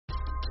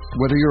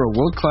Whether you're a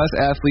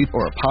world-class athlete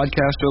or a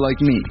podcaster like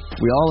me,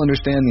 we all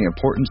understand the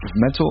importance of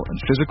mental and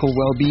physical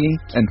well-being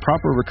and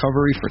proper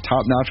recovery for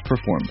top-notch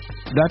performance.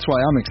 That's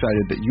why I'm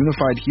excited that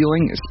Unified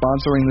Healing is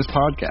sponsoring this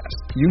podcast.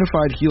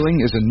 Unified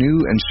Healing is a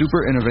new and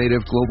super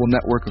innovative global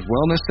network of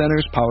wellness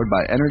centers powered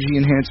by Energy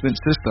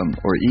Enhancement System,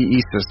 or EE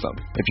System.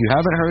 If you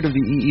haven't heard of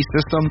the EE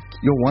System,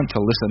 you'll want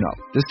to listen up.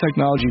 This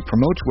technology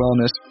promotes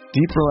wellness,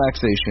 deep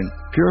relaxation,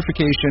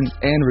 purification,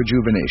 and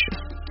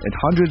rejuvenation. In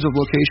hundreds of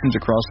locations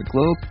across the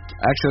globe,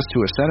 access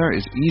to a center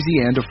is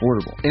easy and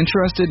affordable.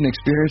 Interested in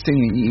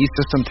experiencing the EE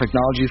System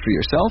technology for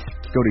yourself?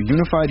 Go to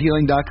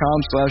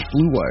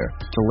unifiedhealing.com/bluewire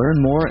to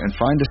learn more and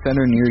find a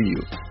center near you.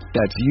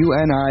 That's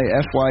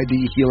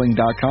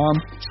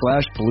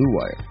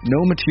unifydhealing.com/bluewire. No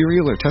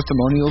material or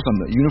testimonials on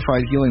the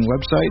Unified Healing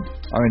website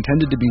are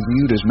intended to be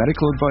viewed as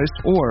medical advice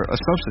or a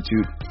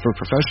substitute for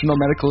professional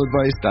medical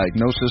advice,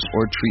 diagnosis,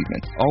 or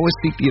treatment. Always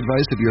seek the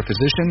advice of your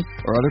physician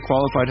or other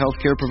qualified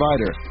healthcare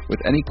provider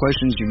with any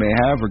questions you may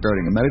have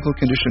regarding a medical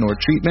condition or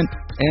treatment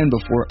and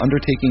before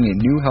undertaking a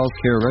new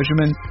healthcare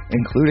regimen,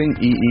 including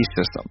EE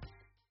System.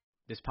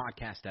 This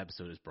podcast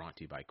episode is brought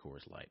to you by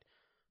Coors Light.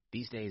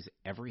 These days,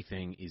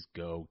 everything is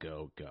go,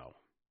 go, go.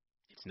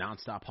 It's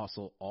nonstop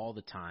hustle all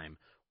the time.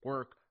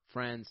 Work,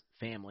 friends,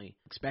 family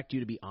expect you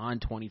to be on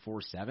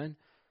 24/7.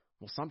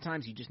 Well,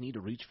 sometimes you just need to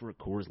reach for a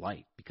Coors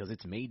Light because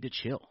it's made to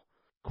chill.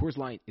 Coors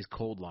Light is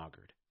cold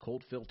lagered,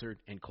 cold filtered,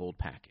 and cold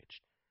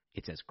packaged.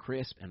 It's as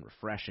crisp and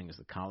refreshing as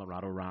the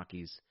Colorado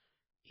Rockies.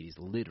 It is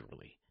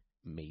literally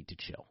made to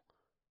chill.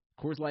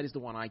 Coors Light is the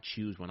one I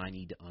choose when I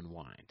need to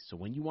unwind. So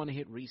when you want to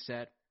hit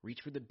reset,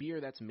 reach for the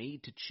beer that's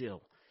made to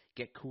chill.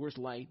 Get Coors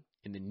Light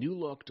in the new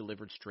look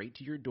delivered straight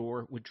to your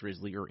door with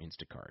Drizzly or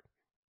Instacart.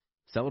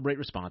 Celebrate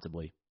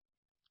responsibly.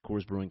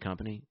 Coors Brewing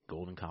Company,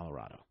 Golden,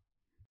 Colorado.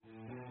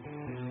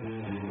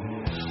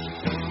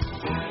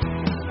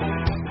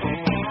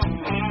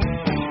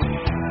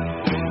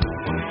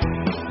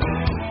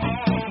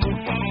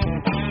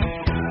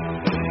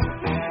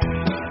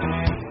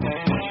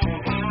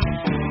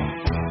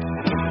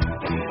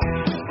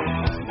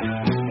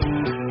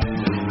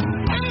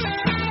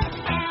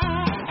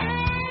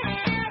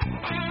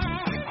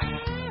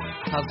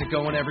 How's it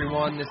going,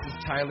 everyone? This is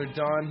Tyler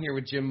Dunn here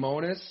with Jim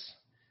Monis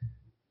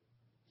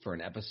for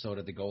an episode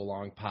of the Go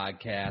Long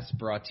Podcast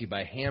brought to you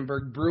by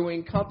Hamburg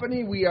Brewing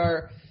Company. We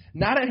are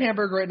not at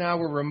Hamburg right now.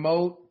 We're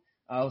remote,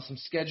 some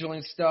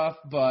scheduling stuff,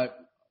 but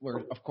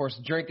we're, of course,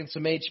 drinking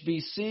some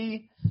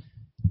HBC.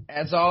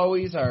 As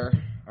always, our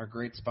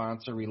great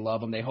sponsor. We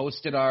love them. They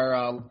hosted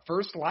our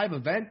first live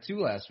event, too,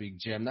 last week,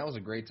 Jim. That was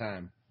a great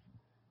time.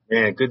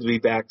 Man, good to be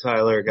back,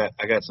 Tyler.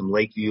 I got some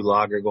Lakeview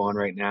Lager going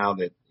right now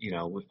that, we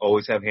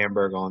always have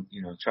Hamburg on,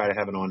 try to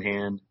have it on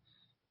hand.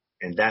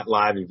 And that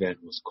live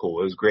event was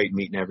cool. It was great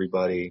meeting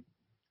everybody.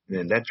 And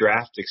then that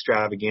draft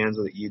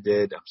extravaganza that you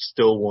did, I'm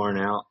still worn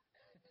out.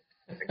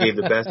 I gave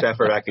the best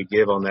effort I could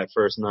give on that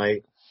first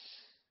night.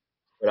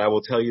 But I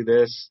will tell you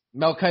this.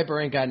 Mel Kiper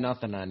ain't got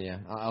nothing on you.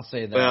 I'll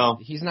say that. Well,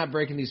 he's not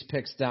breaking these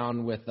picks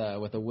down with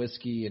a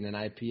whiskey and an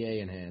IPA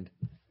in hand.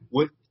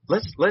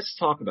 Let's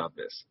talk about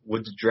this.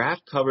 Would the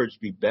draft coverage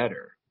be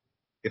better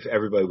if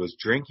everybody was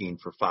drinking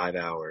for 5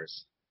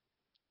 hours?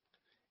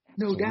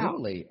 No doubt.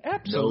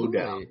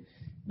 Absolutely.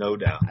 No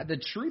doubt. The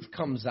truth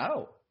comes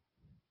out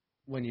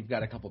when you've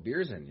got a couple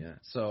beers in you.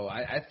 So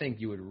I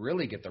think you would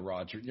really get the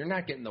raw truth. You're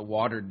not getting the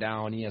watered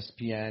down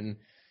ESPN,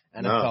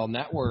 NFL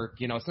Network.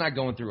 It's not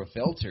going through a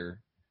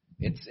filter.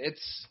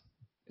 It's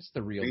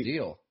the real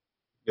deal.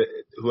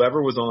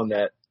 Whoever was on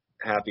that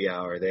happy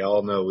hour, they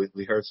all know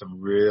we heard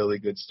some really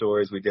good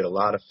stories. We did a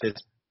lot of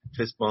fist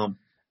bump,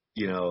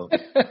 we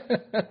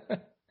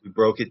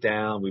broke it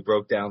down. We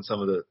broke down some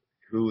of the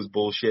who was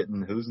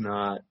bullshitting, who's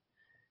not.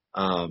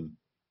 You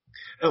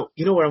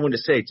know what I wanted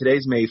to say?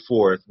 Today's May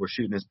 4th. We're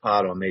shooting this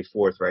pod on May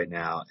 4th right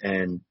now,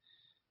 and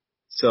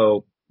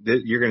so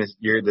this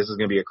is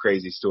gonna be a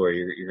crazy story.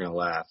 You're gonna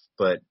laugh,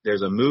 but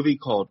there's a movie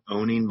called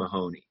Owning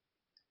Mahoney.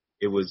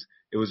 It was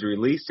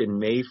released in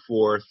May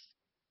 4th.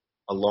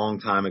 A long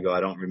time ago. I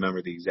don't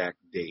remember the exact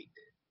date,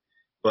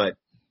 but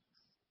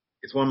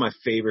it's one of my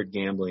favorite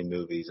gambling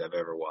movies I've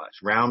ever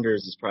watched.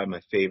 Rounders is probably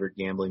my favorite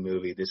gambling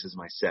movie. This is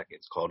my second.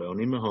 It's called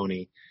Owning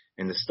Mahoney,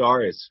 and the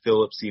star is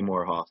Philip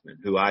Seymour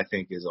Hoffman, who I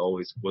think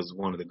was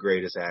one of the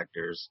greatest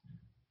actors.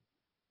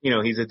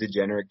 He's a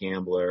degenerate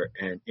gambler,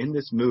 and in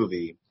this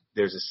movie,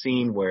 there's a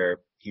scene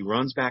where he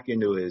runs back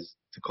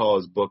to call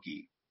his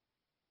bookie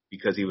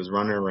because he was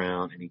running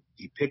around, and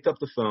he picked up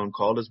the phone,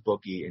 called his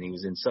bookie, and he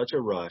was in such a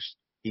rush.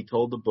 He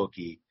told the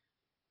bookie,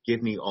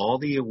 give me all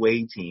the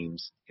away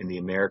teams in the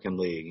American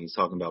League. And he's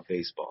talking about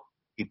baseball.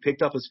 He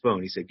picked up his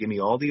phone. He said, give me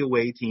all the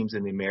away teams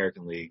in the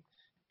American League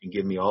and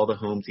give me all the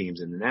home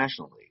teams in the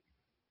National League.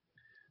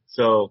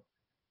 So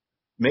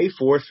May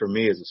 4th for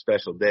me is a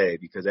special day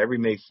because every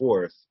May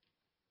 4th,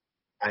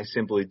 I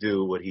simply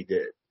do what he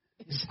did.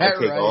 Is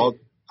that right?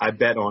 I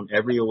bet on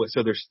every away.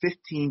 So there's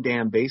 15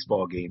 damn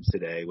baseball games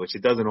today, which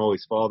it doesn't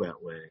always fall that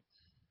way.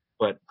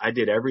 But I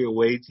did every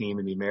away team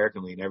in the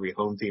American League and every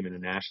home team in the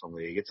National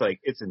League. It's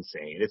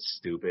insane. It's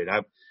stupid.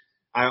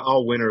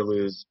 I'll win or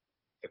lose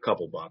a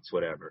couple bucks,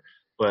 whatever.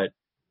 But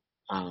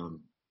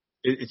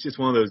it's just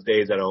one of those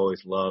days that I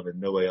always love, and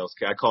nobody else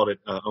can. I called it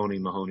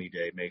Owning Mahoney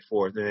Day, May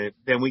 4th. And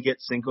then we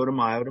get Cinco de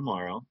Mayo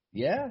tomorrow.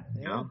 Yeah.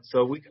 You know?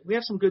 So we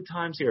have some good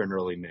times here in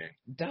early May.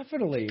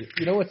 Definitely.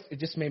 You know what? It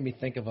just made me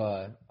think of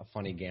a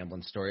funny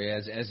gambling story.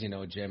 As you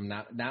know, Jim,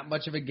 not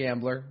much of a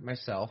gambler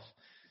myself.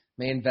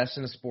 May invest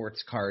in a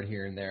sports card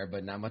here and there,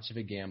 but not much of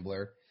a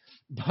gambler.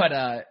 But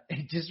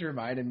it just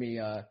reminded me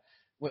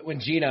when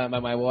Gina,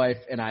 my wife,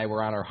 and I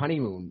were on our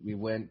honeymoon. We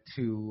went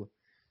to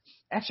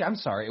 – actually, I'm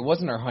sorry. It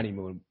wasn't our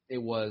honeymoon.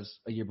 It was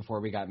a year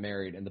before we got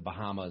married in the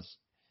Bahamas,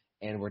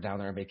 and we're down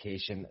there on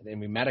vacation. And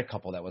we met a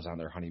couple that was on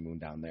their honeymoon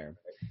down there.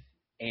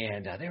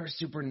 And they were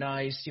super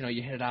nice. You know,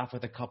 you hit it off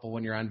with a couple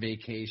when you're on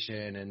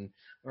vacation and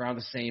around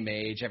the same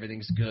age.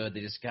 Everything's good.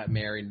 They just got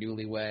married,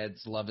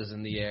 newlyweds, love is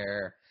in the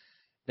air.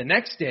 The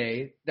next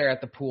day, they're at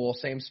the pool,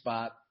 same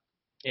spot,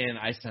 and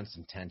I sense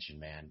some tension,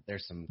 man.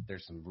 There's some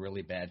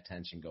really bad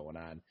tension going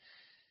on.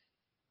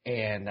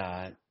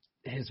 And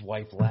his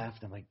wife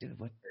laughed. I'm like, dude,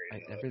 what?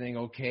 Everything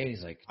okay?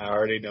 He's like, I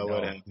already know no,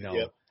 what happened. No.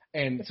 Yep.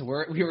 And so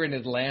we were in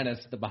Atlantis,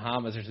 the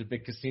Bahamas. There's a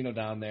big casino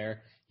down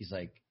there. He's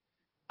like,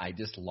 I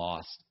just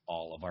lost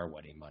all of our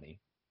wedding money.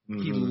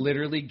 Mm-hmm. He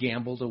literally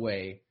gambled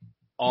away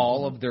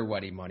all of their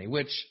wedding money,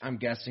 which I'm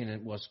guessing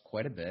it was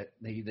quite a bit.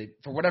 They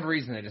for whatever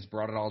reason, they just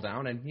brought it all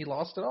down, and he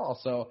lost it all.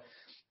 So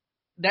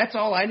that's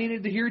all I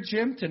needed to hear,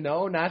 Jim, to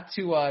know not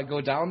to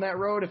go down that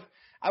road. If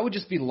I would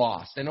just be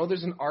lost. I know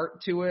there's an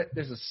art to it.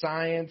 There's a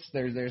science.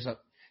 There's a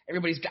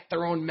everybody's got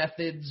their own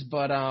methods,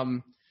 but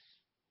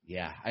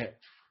yeah,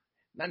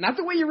 not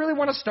the way you really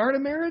want to start a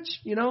marriage.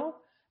 You know,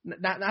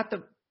 not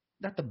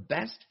the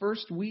best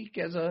first week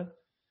as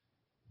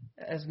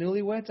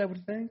newlyweds, I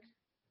would think.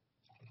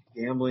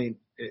 Gambling,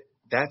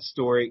 that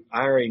story,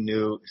 I already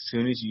knew as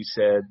soon as you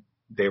said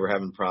they were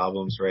having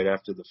problems right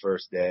after the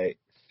first day,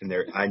 and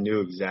I knew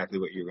exactly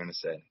what you were going to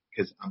say.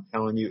 Because I'm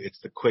telling you, it's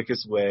the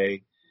quickest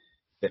way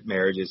that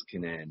marriages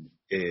can end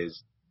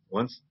is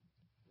once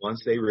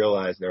they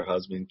realize their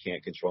husband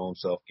can't control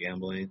himself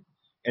gambling,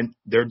 and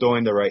they're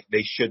doing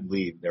they should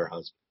leave their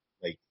husband,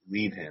 like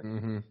leave him.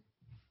 Mm-hmm.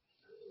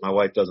 My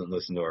wife doesn't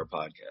listen to our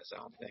podcast, I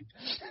don't think.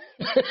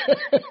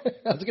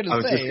 I was going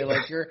to say,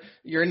 like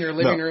you're in your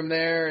living room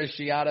there. Is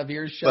she out of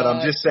earshot? But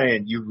I'm just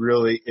saying, you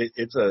really,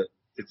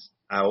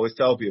 I always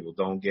tell people,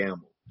 don't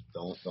gamble.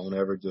 Don't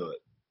ever do it.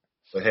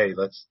 But hey,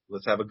 let's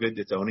have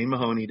it's Owning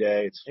Mahoney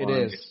Day. It's fun.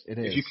 It is.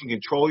 If you can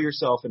control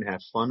yourself and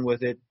have fun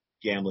with it,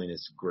 gambling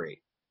is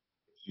great.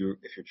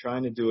 If you're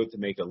trying to do it to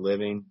make a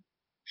living,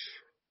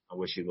 I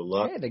wish you the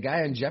luck. Hey, the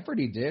guy on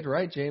Jeopardy did,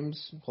 right?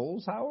 James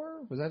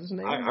Holzhauer? Was that his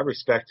name? I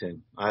respect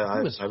him. He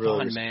was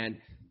really fun, man.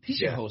 He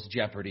should host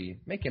Jeopardy.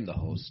 Make him the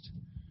host.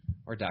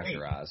 Or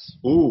Dr. Oz.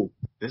 Ooh,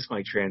 this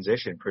might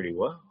transition pretty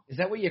well. Is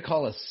that what you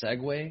call a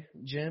segue,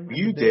 Jim?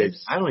 You did.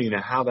 I don't even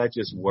know how that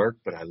just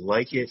worked, but I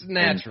like it. It's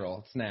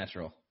natural. It's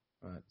natural.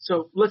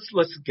 So let's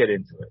get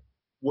into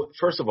it.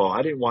 First of all,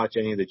 I didn't watch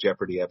any of the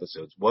Jeopardy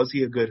episodes. Was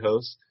he a good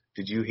host?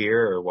 Did you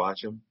hear or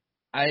watch him?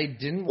 I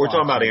didn't. We're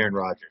talking about Aaron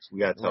Rodgers.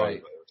 We got to tell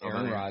everybody.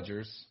 Aaron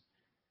Rodgers,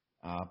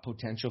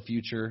 potential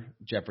future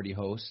Jeopardy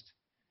host.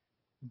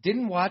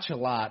 Didn't watch a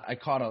lot. I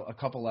caught a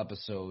couple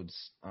episodes.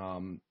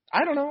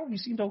 I don't know. He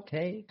seemed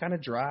okay. Kind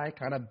of dry,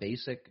 kind of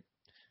basic.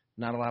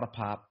 Not a lot of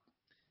pop.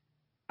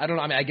 I don't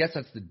know. I mean, I guess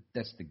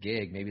that's the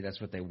gig. Maybe that's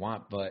what they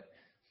want. But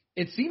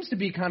it seems to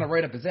be kind of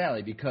right up his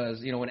alley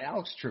because, you know, when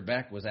Alex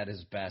Trebek was at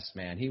his best,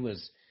 man,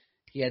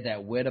 he had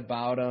that wit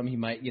about him. He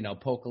might, you know,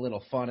 poke a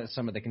little fun at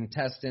some of the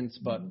contestants,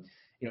 but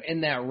you know,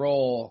 in that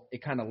role,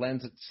 it kind of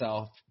lends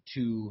itself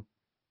to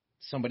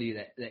somebody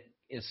that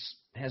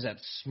has that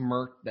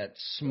smirk, that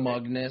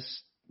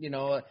smugness, you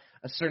know,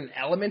 a certain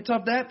element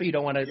of that, but you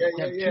don't want to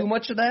have too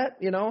much of that,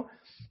 you know.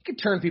 It could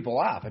turn people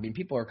off. I mean,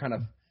 people are kind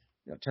of,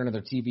 you know, turning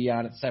their TV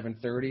on at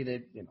 7:30.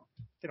 They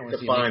don't want to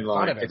see any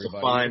fun of everybody. It's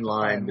a fine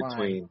line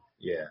between,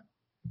 You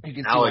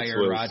can Alex see why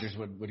Aaron Rodgers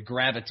would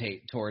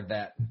gravitate toward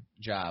that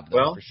job, though,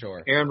 well, for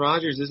sure. Aaron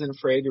Rodgers isn't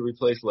afraid to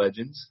replace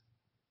legends.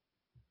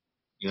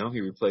 You know,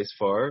 he replaced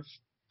Favre.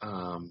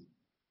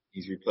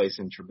 He's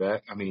replacing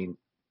Trebek. I mean,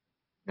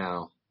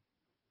 now,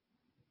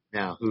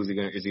 who's he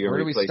going to? Is he going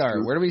to replace?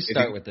 Where do we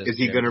start with this? Is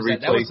he going to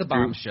replace? That was the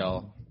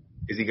bombshell.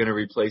 Is he going to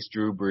replace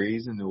Drew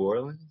Brees in New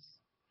Orleans?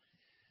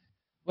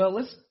 Well,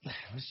 let's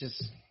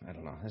just, I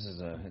don't know.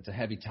 It's a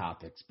heavy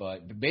topic,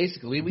 but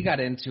basically we got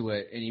into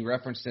it, and you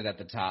referenced it at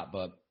the top.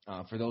 But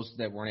for those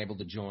that weren't able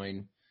to join,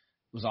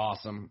 it was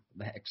awesome.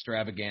 The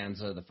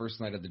extravaganza, the first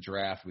night of the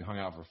draft, we hung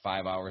out for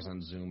 5 hours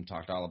on Zoom,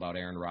 talked all about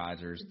Aaron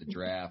Rodgers, the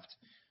draft.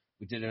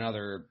 We did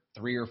another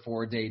 3 or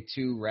 4 day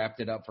 2, wrapped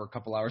it up for a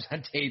couple hours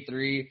on day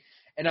 3.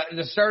 And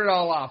to start it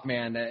all off,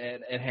 man,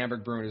 at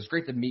Hamburg Brewing, it was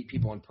great to meet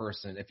people in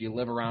person. If you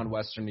live around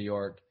Western New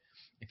York,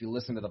 if you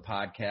listen to the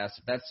podcast,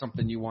 if that's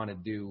something you want to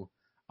do,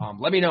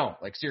 let me know.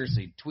 Like,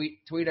 seriously,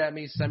 tweet at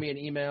me, send me an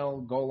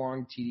email,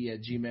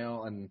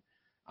 golongtd@gmail.com,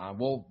 and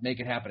we'll make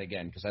it happen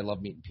again because I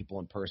love meeting people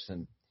in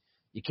person.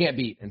 You can't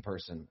beat in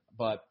person.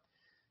 But,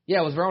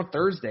 yeah, it was around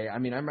Thursday. I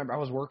mean, I remember I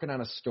was working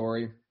on a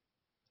story,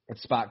 at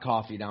Spot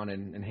Coffee down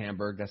in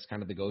Hamburg. That's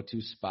kind of the go-to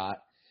spot.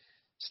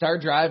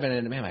 Start driving,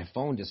 and man, my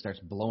phone just starts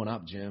blowing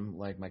up, Jim.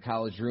 Like my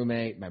college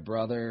roommate, my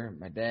brother,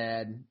 my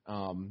dad,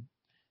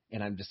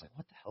 and I'm just like,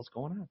 what the hell's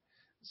going on?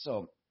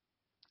 So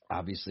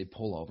obviously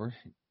pull over.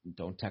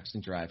 Don't text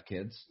and drive,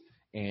 kids.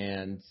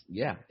 And,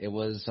 yeah, it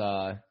was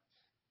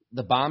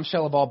the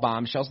bombshell of all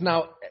bombshells.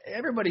 Now,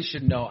 everybody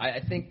should know,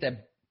 I think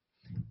that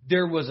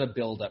there was a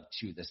buildup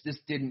to this. This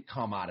didn't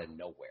come out of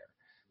nowhere.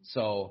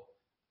 So,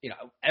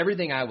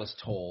 everything I was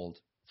told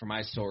from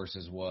my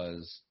sources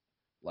was,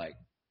 like,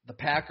 the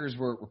Packers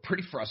were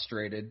pretty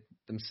frustrated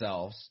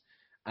themselves.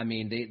 I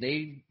mean,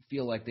 they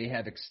feel like they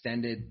have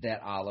extended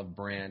that olive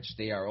branch.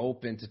 They are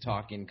open to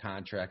talking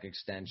contract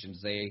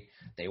extensions. They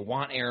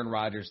want Aaron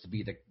Rodgers to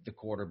be the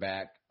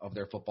quarterback of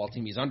their football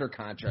team. He's under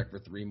contract for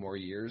 3 more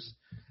years.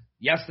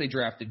 Yes, they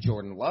drafted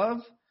Jordan Love.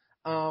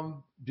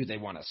 Do they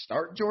want to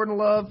start Jordan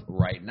Love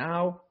right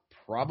now?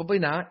 Probably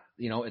not.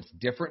 It's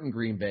different in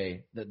Green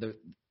Bay. The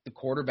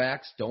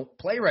quarterbacks don't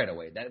play right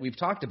away. That we've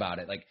talked about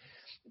it. Like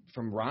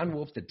from Ron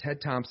Wolf to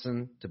Ted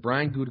Thompson to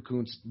Brian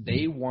Gutekunst,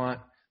 they want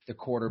the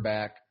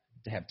quarterback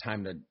to have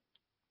time to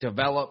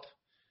develop,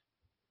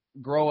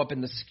 grow up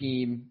in the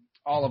scheme,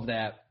 all of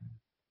that.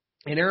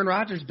 And Aaron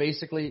Rodgers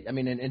basically, I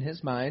mean, in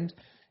his mind,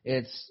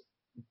 it's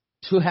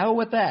to hell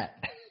with that.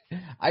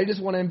 I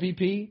just want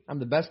MVP. I'm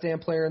the best damn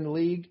player in the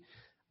league.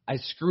 I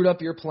screwed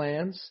up your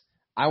plans.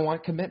 I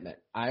want commitment.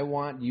 I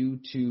want you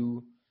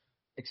to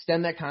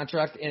extend that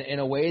contract in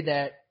a way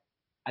that,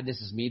 this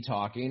is me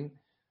talking,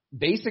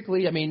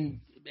 basically, I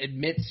mean,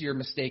 admits your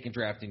mistake in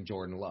drafting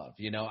Jordan Love.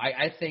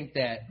 I think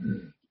that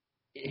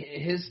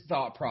his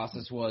thought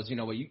process was,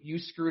 you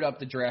screwed up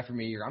the draft for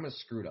me, or I'm going to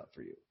screw it up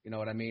for you. You know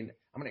what I mean?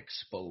 I'm going to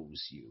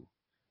expose you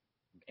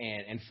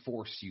and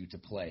force you to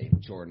play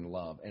Jordan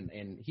Love.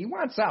 And he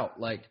wants out.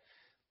 Like,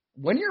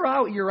 when you're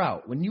out, you're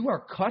out. When you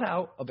are cut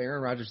out of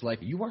Aaron Rodgers' life,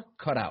 you are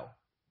cut out,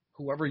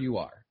 whoever you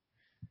are.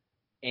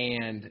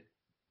 And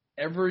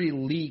every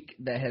leak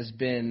that has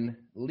been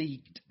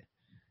leaked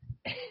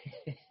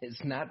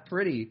it's not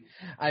pretty.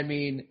 I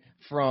mean,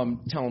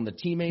 from telling the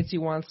teammates he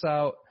wants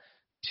out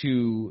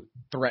to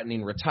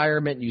threatening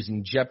retirement,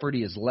 using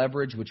jeopardy as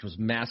leverage, which was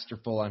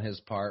masterful on his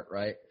part,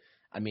 right?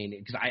 I mean,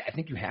 because I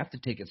think you have to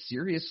take it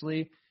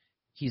seriously.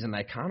 He's an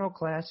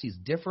iconoclast. He's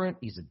different.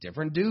 He's a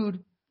different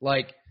dude.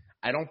 Like,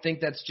 I don't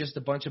think that's just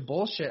a bunch of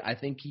bullshit. I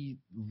think he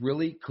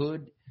really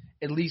could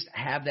at least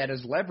have that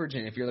as leverage.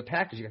 And if you're the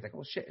Packers, you're like,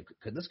 oh, shit,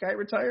 could this guy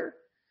retire?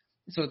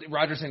 So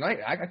Rodgers saying,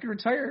 I could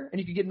retire and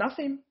you could get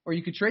nothing, or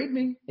you could trade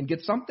me and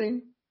get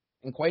something,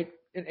 and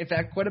in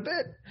fact, quite a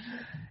bit.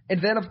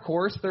 And then, of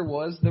course, there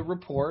was the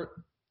report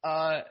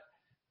that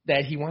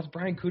he wants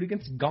Brian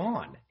Gutekunst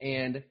gone.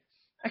 And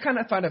I kind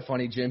of find it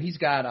funny, Jim. He's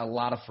got a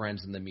lot of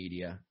friends in the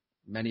media,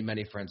 many,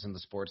 many friends in the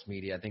sports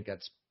media. I think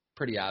that's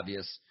pretty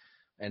obvious,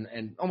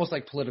 and almost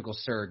like political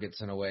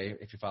surrogates in a way,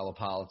 if you follow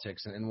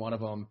politics. And one of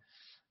them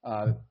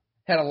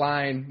had a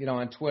line,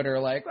 on Twitter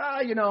like,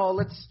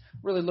 let's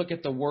really look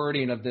at the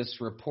wording of this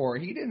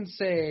report. He didn't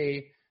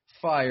say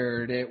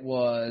fired. It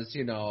was,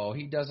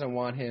 he doesn't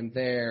want him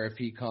there if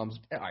he comes.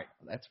 All right,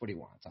 that's what he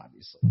wants,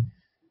 obviously.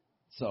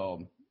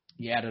 So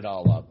he added it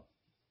all up.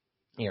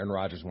 Aaron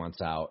Rodgers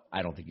wants out.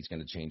 I don't think he's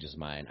going to change his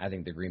mind. I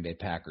think the Green Bay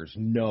Packers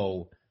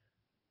know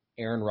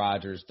Aaron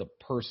Rodgers, the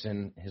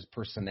person, his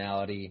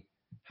personality,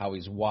 how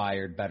he's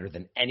wired better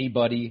than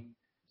anybody.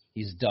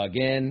 He's dug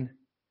in.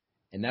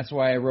 And that's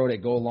why I wrote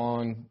at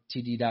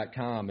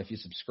golongtd.com. If you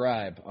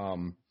subscribe,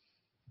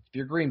 if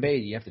you're Green Bay,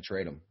 you have to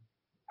trade him.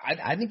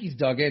 I think he's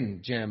dug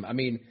in, Jim. I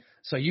mean,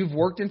 so you've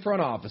worked in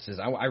front offices.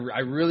 I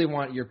really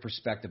want your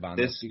perspective on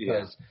this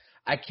because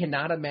I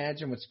cannot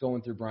imagine what's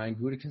going through Brian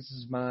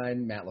Gutekunst's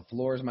mind, Matt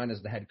LaFleur's mind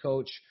as the head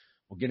coach.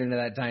 We'll get into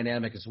that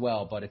dynamic as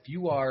well. But if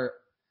you are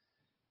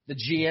the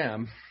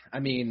GM, I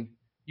mean,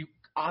 you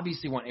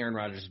obviously want Aaron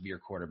Rodgers to be your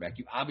quarterback.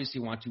 You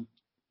obviously want to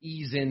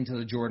ease into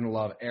the Jordan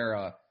Love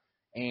era.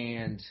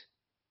 And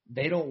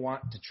they don't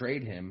want to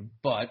trade him,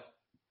 but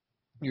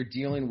you're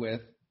dealing with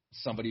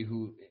somebody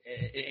who,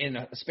 in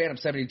a span of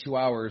 72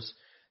 hours,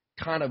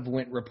 kind of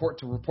went report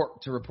to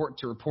report to report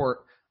to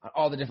report on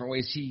all the different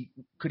ways he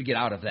could get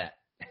out of that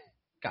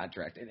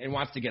contract and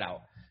wants to get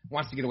out,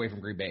 wants to get away from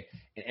Green Bay.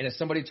 And as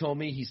somebody told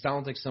me, he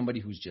sounds like somebody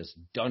who's just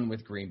done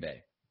with Green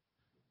Bay.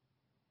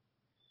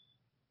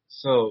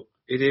 So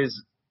it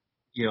is.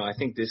 I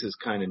think this is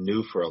kind of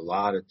new for a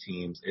lot of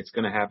teams. It's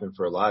going to happen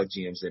for a lot of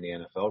GMs in the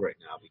NFL right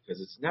now because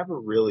it's never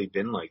really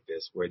been like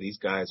this where these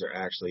guys are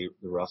actually,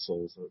 the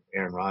Russells or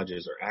Aaron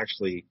Rodgers are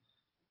actually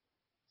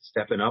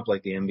stepping up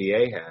like the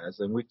NBA has.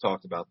 And we've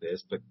talked about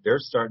this, but they're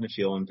starting to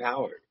feel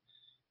empowered.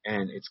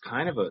 And it's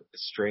kind of a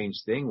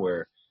strange thing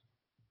where,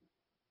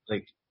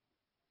 like,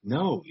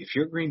 no, if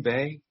you're Green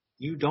Bay,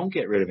 you don't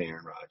get rid of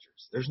Aaron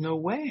Rodgers. There's no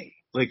way.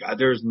 Like,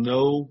 there's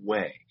no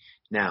way.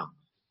 Now,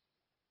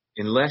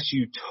 unless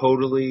you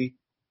totally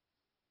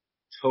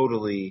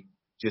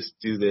just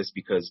do this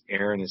because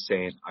Aaron is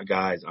saying,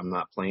 guys, I'm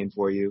not playing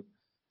for you,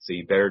 so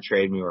you better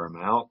trade me or I'm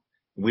out.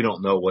 We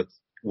don't know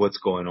what's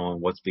going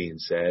on, what's being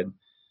said.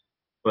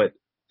 But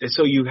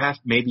so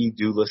maybe you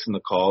do listen to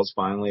calls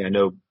finally. I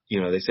know,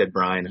 they said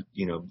Brian,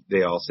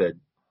 they all said,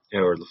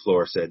 or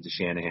LaFleur said to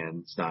Shanahan,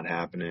 it's not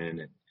happening.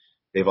 And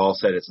they've all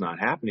said it's not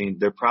happening.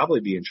 They're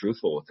probably being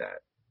truthful with that.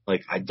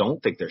 Like, I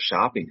don't think they're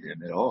shopping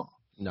him at all.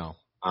 No.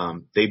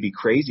 They'd be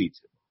crazy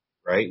to,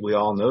 right? We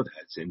all know that.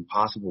 It's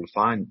impossible to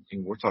find.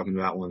 And we're talking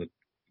about one of the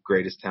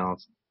greatest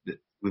talents that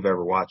we've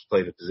ever watched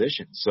play the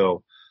position.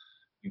 So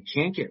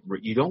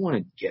you don't want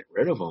to get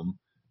rid of him.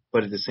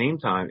 But at the same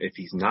time, if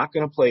he's not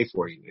going to play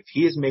for you, if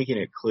he is making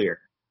it clear,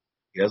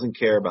 he doesn't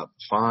care about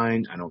the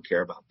fine, I don't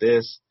care about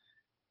this,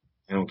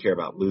 I don't care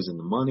about losing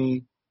the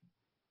money,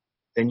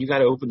 then you got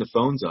to open the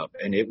phones up.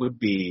 And it would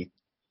be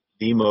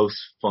the most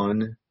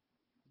fun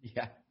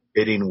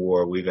bidding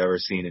war we've ever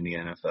seen in the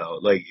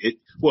NFL.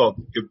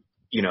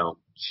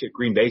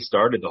 Green Bay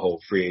started the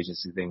whole free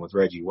agency thing with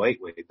Reggie White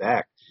way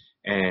back,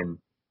 and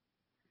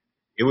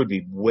it would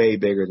be way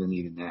bigger than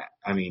even that.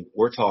 I mean,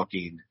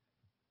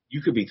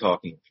 you could be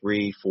talking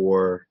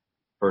 3-4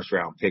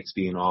 first-round picks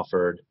being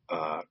offered,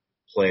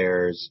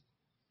 players.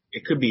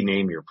 It could be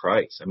name your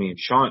price. I mean,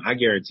 Sean, I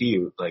guarantee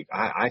you,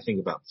 I think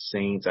about the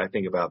Saints. I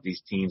think about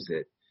these teams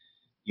that,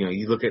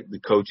 you look at the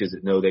coaches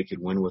that know they could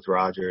win with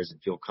Rodgers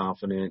and feel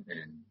confident.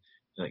 And,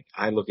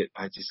 I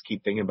just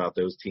keep thinking about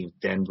those teams.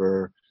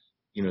 Denver,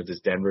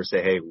 does Denver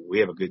say, hey, we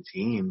have a good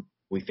team.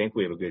 We think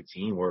we have a good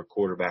team. We're a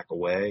quarterback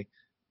away.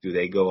 Do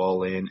they go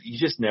all in? You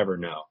just never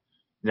know.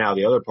 Now,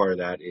 the other part of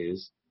that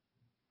is,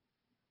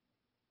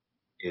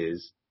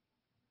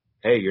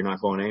 hey, you're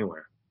not going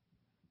anywhere.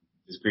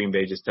 Does Green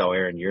Bay just tell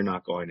Aaron, you're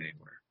not going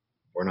anywhere?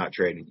 We're not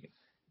trading you.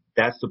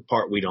 That's the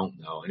part we don't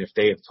know. And if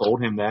they have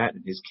told him that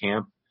in his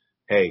camp,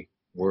 hey,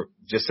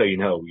 just so you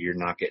know, you're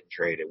not getting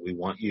traded. We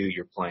want you.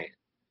 You're playing.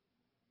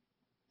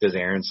 Does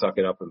Aaron suck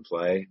it up and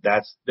play?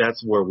 That's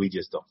where we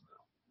just don't know.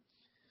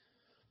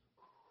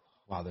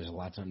 Wow, there's a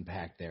lot to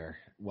unpack there.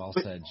 Well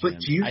said, Jim. But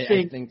do you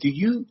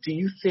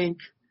think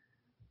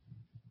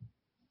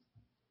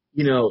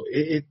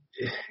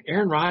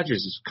Aaron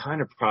Rodgers is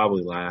kind of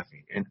probably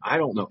laughing, and I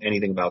don't know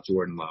anything about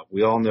Jordan Love.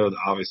 We all know that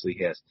obviously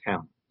he has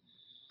talent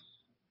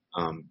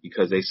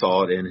because they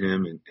saw it in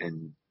him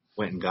and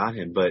went and got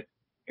him. But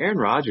Aaron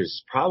Rodgers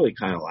is probably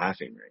kind of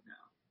laughing right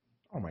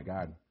now. Oh, my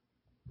God.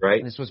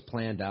 Right? This was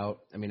planned out.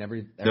 I mean,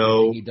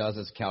 everything he does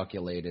is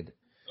calculated.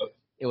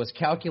 It was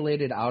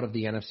calculated out of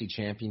the NFC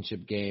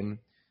Championship game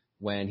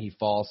when he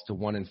falls to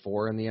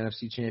 1-4 in the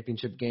NFC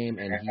Championship game,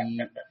 and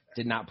he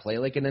did not play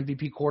like an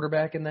MVP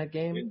quarterback in that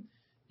game.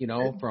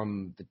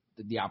 From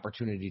the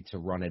opportunity to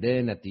run it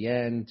in at the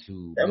end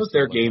to that was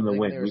their game to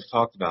win. We've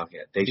talked about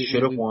it. They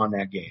should have won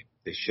that game.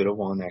 They should have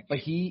won that game. But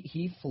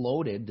he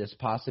floated this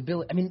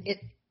possibility. I mean,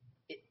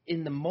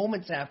 in the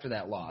moments after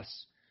that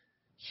loss,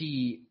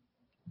 he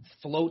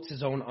floats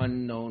his own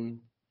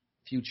unknown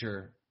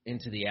future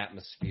into the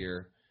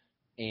atmosphere,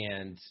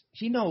 and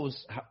he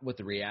knows what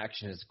the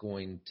reaction is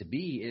going to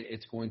be.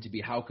 It's going to be,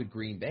 how could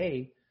Green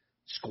Bay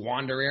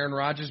squander Aaron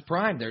Rodgers'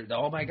 prime?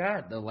 Oh my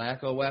God, the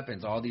lack of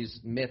weapons, all these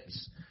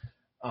myths.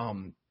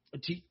 To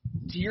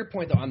your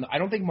point, though, I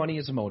don't think money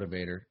is a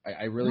motivator.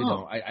 I really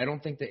don't. I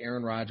don't think that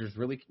Aaron Rodgers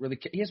really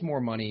he has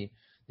more money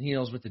than he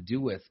knows what to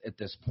do with at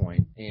this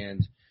point,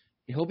 and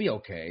he'll be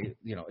okay.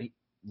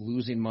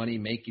 Losing money,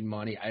 making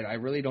money. I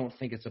really don't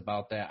think it's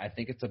about that. I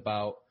think it's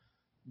about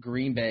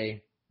Green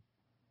Bay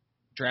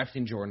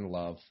drafting Jordan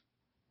Love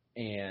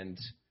and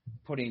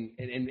putting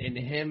in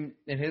him,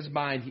 in his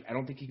mind, I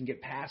don't think he can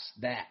get past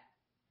that.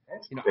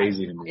 That's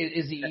crazy to me.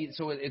 Is he?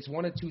 So it's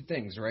one of two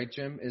things, right,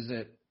 Jim?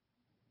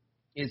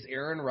 Is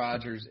Aaron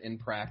Rodgers in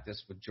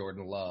practice with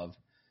Jordan Love,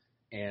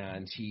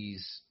 and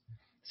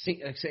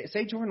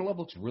say Jordan Love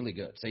looks really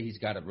good. Say he's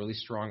got a really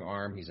strong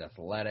arm, he's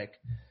athletic,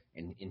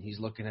 and he's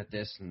looking at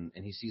this and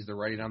he sees the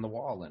writing on the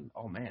wall, and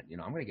oh man,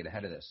 I'm going to get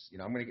ahead of this.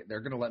 They're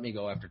going to let me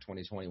go after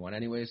 2021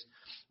 anyways.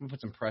 I'm going to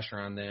put some pressure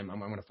on them. I'm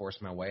going to force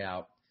my way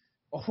out.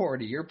 Or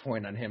to your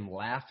point on him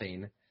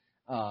laughing,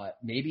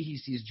 maybe he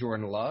sees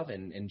Jordan Love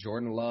and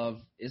Jordan Love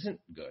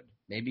isn't good.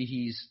 Maybe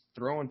he's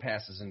throwing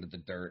passes into the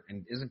dirt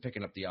and isn't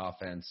picking up the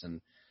offense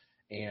and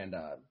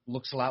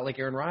looks a lot like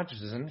Aaron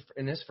Rodgers is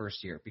in his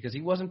first year, because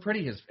it wasn't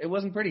pretty his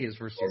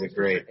first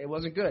year. It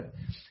wasn't good.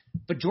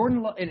 But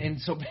Jordan Love, and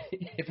so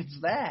if it's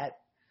that,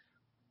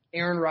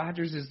 Aaron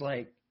Rodgers is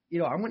like,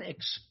 I'm going to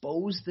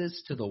expose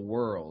this to the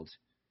world.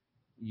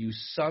 You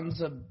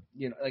sons of,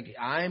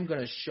 I'm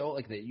going to show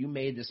that you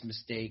made this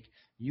mistake.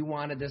 You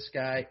wanted this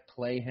guy,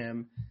 play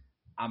him.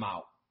 I'm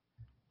out.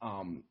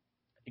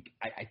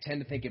 I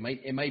tend to think it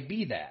might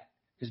be that,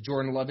 because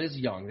Jordan Love is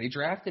young. They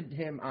drafted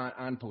him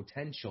on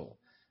potential,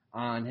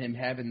 on him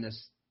having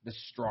this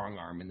strong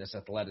arm and this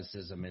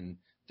athleticism and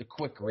the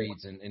quick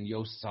reads and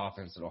Yost's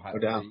offense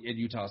at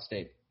Utah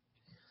State.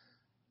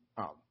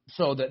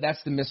 So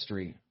that's the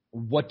mystery.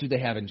 What do they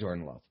have in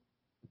Jordan Love?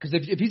 Because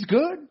if he's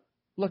good,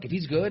 look, if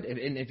he's good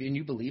and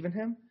you believe in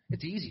him,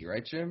 it's easy,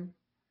 right, Jim?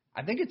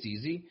 I think it's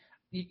easy.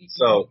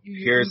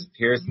 Here's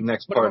the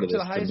next part of this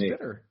to me.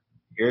 Bidder.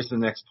 Here's the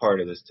next part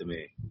of this to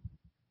me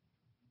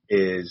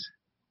is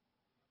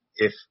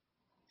if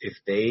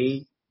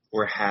they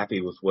were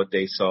happy with what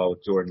they saw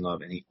with Jordan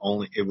Love, and it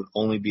would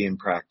only be in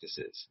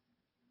practices.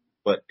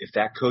 But if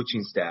that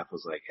coaching staff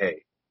was like,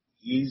 hey,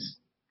 he's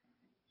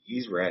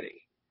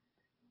ready,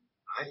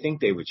 I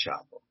think they would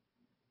shop him.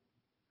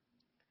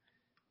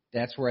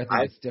 That's where I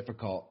think it's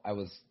difficult.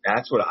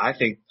 That's what I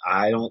think.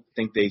 I don't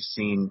think they've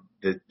seen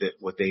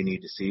what they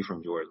need to see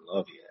from Jordan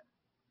Love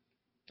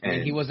yet. I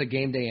mean, he was a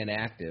game day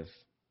inactive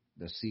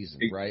this season,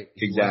 right?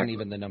 He Exactly. wasn't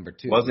even the number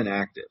 2. Wasn't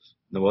active.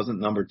 It wasn't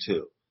number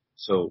 2.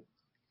 So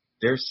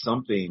there's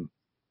something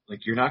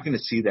like you're not going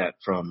to see that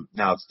from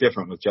now. It's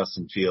different with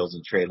Justin Fields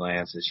and Trey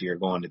Lance this year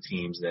going to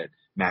teams that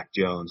Mac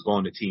Jones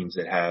going to teams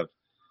that have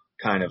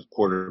kind of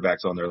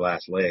quarterbacks on their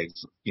last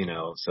legs,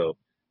 So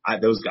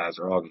those guys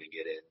are all going to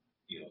get in.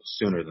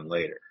 Sooner than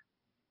later.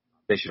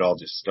 They should all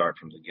just start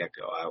from the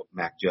get-go.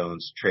 Mac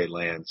Jones, Trey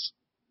Lance,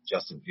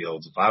 Justin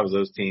Fields. If I was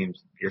those teams,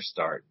 you're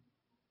starting.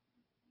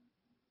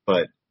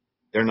 But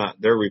they're not.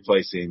 They're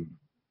replacing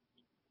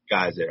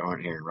guys that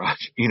aren't Aaron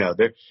Rodgers.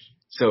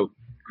 So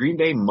Green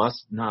Bay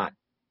must not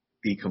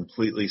be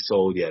completely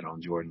sold yet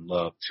on Jordan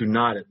Love to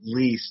not at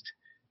least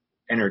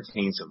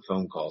entertain some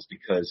phone calls,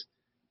 because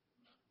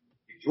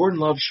if Jordan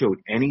Love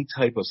showed any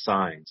type of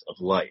signs of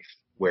life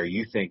where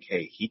you think,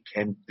 hey,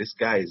 this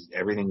guy is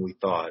everything we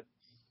thought,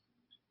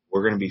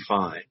 we're going to be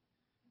fine,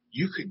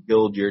 you could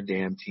build your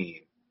damn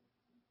team.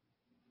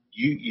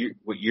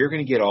 What you're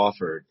going to get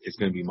offered is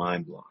going to be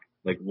mind-blowing.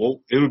 Like,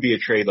 it would be a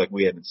trade like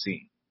we haven't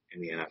seen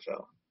in the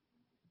NFL.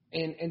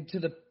 And to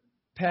the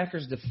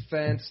Packers'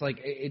 defense,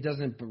 like, it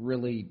doesn't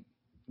really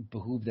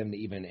behoove them to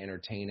even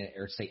entertain it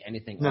or say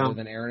anything other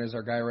than Aaron is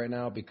our guy right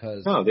now,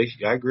 because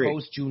I agree.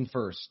 Post June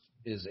 1st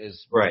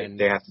is right. When,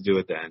 they have to do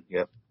it then.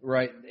 Yep.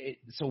 Right.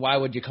 So why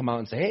would you come out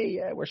and say, hey,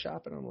 yeah, we're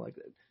shopping them like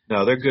that?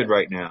 No, they're good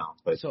right now.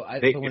 But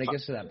but when it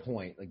gets to that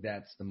point, like,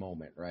 that's the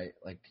moment, right?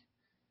 Like,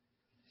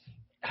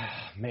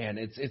 man,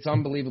 it's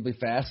unbelievably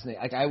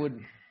fascinating. Like, I would.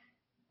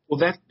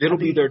 Well, it'll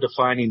be their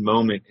defining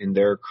moment in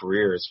their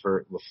careers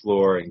for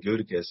LaFleur and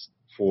Gutekunst.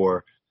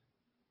 For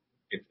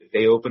if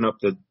they open up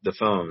the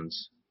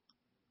phones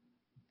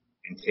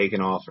and take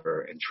an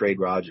offer and trade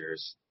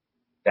Rodgers,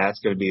 that's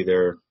going to be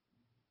their.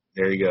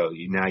 There you go.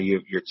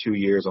 You're 3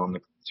 years on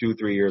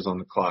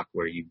the clock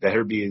where you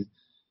better be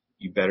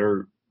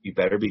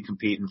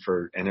competing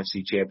for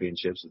NFC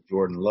championships with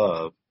Jordan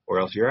Love, or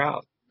else you're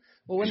out.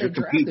 Well, when they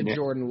drafted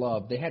Jordan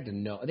Love, they had to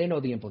know. They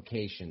know the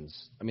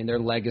implications. I mean, their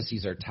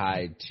legacies are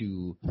tied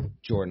to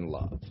Jordan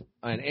Love,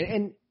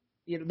 and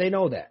they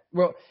know that.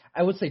 Well,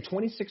 I would say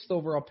 26th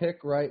overall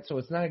pick, right? So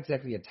it's not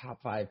exactly a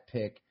top 5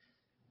 pick.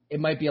 It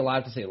might be a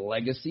lot to say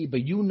legacy, but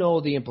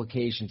the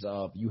implications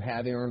of you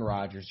have Aaron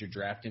Rodgers, you're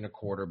drafting a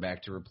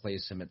quarterback to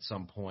replace him at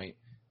some point.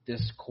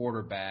 This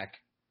quarterback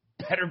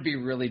better be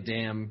really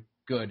damn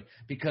good,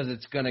 because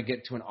it's going to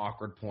get to an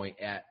awkward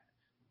point at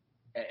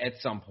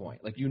some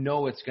point. Like,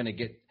 it's going to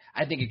get –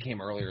 I think it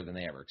came earlier than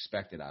they ever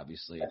expected,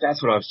 obviously.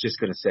 That's what I was just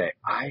going to say.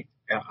 I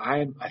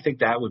think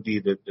that would be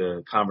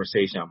the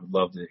conversation I would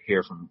love to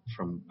hear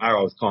from I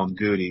always call him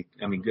Goody.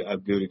 I mean,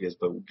 Gutekunst,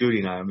 but Goody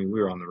and I mean, we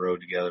were on the road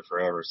together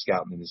forever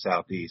scouting in the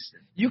Southeast.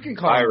 You can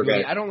call him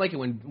Goody. I don't like it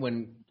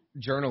when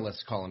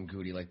journalists call him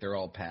Goody, like they're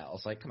all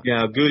pals. Like, come on.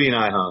 Yeah, Goody and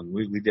I hung.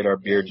 We did our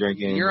beer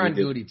drinking. You're on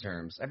Goody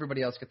terms.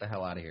 Everybody else get the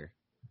hell out of here.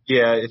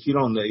 Yeah, if you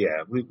don't know,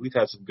 we've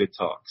had some good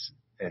talks.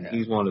 And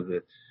he's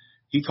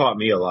he taught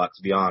me a lot,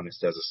 to be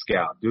honest, as a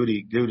scout.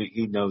 Goody,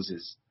 he knows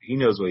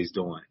what he's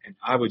doing. And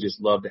I would just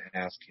love to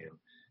ask him,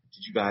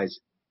 did you guys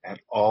at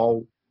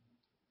all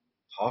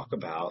talk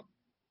about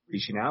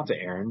reaching out to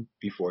Aaron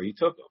before you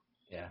took him?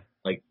 Yeah.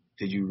 Like,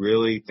 did you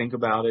really think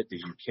about it?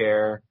 Did you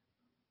care?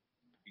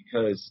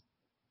 Because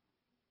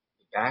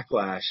the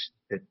backlash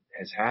that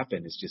has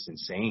happened is just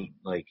insane.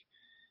 Like,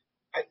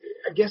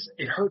 I guess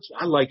it hurts.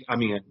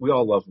 We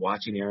all love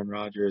watching Aaron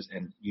Rodgers,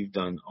 and you've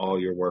done all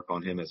your work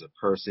on him as a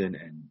person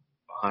and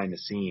behind the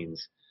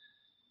scenes,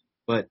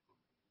 but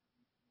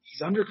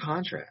he's under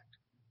contract.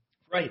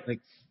 Right. Like,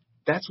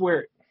 that's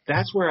where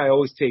I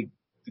always take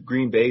the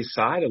Green Bay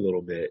side a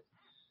little bit,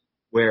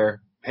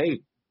 where, hey,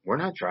 we're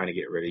not trying to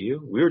get rid of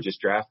you. We were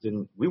just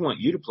drafting. We want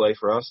you to play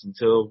for us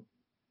until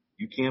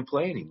you can't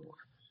play anymore.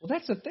 Well,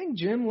 that's the thing,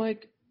 Jim.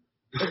 Like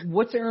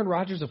what's Aaron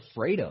Rodgers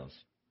afraid of?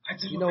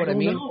 You know what I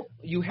mean?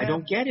 I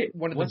don't get it.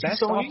 One of the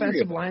best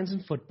offensive lines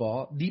in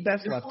football, the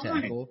best left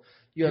tackle.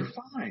 You have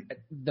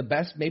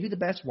maybe the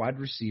best wide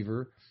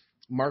receiver,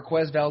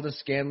 Marquez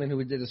Valdes-Scantling, who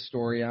we did a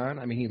story on.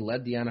 I mean, he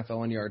led the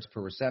NFL in yards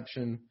per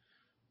reception.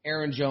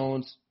 Aaron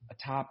Jones, a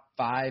top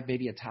 5,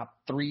 maybe a top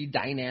 3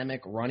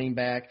 dynamic running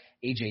back.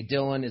 A.J.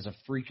 Dillon is a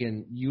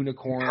freaking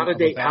unicorn. How did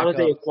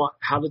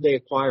they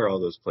acquire all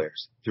those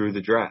players? Through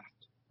the draft,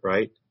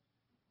 right?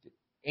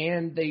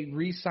 And they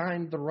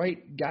re-signed the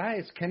right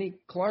guys. Kenny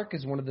Clark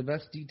is one of the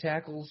best D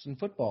tackles in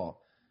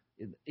football.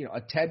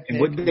 A Ted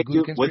Pitt.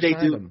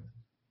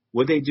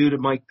 What they do to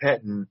Mike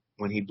Pettin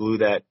when he blew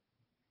that?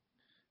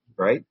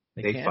 Right,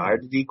 they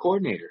fired the D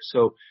coordinator.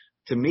 So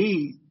to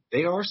me,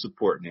 they are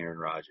supporting Aaron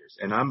Rodgers,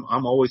 and I'm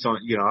always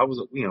on.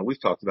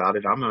 We've talked about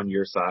it. I'm on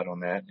your side on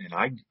that, and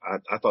I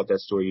thought that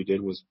story you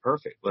did was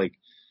perfect. Like,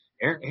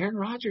 Aaron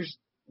Rodgers,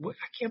 I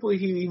can't believe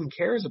he even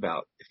cares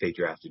about if they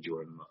drafted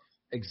Jordan Love.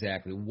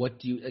 Exactly. What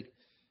do you like?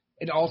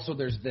 And also,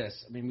 there's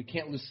this. I mean, we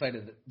can't lose sight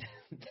of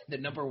the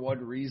number one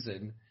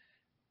reason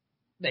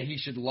that he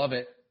should love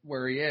it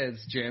where he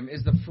is, Jim,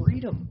 is the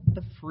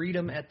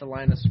freedom at the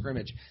line of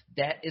scrimmage.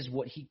 That is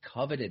what he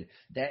coveted.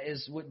 That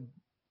is what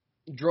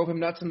drove him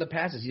nuts in the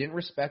passes. He didn't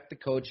respect the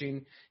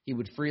coaching. He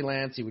would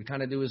freelance. He would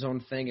kind of do his own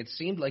thing. It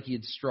seemed like he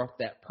had struck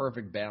that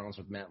perfect balance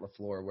with Matt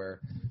LaFleur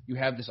where you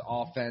have this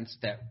offense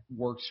that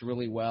works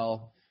really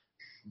well,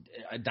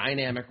 a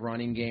dynamic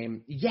running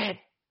game, yet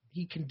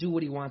he can do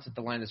what he wants at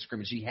the line of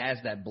scrimmage. He has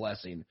that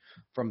blessing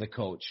from the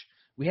coach.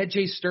 We had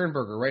Jay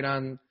Sternberger right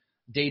on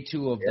day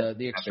 2 of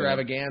the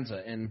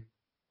extravaganza, and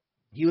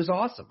he was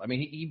awesome. I mean,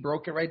 he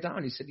broke it right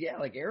down. He said, yeah,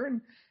 like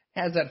Aaron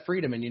has that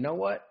freedom, and you know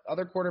what?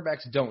 Other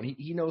quarterbacks don't.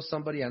 He knows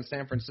somebody on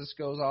San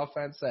Francisco's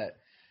offense that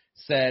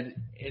said,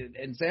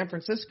 in San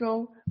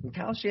Francisco, when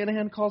Kyle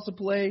Shanahan calls a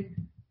play,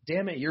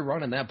 damn it, you're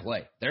running that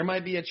play. There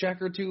might be a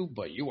check or two,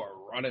 but you are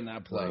running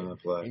that play.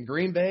 In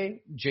Green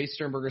Bay, Jay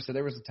Sternberger said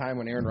there was a time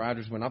when Aaron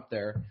Rodgers went up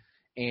there,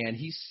 and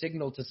he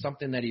signaled to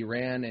something that he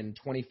ran in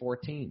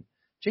 2014.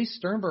 Jay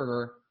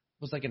Sternberger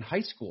was like in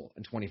high school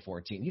in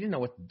 2014. He didn't know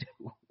what to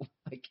do.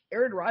 Like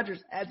Aaron Rodgers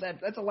has that.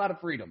 That's a lot of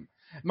freedom.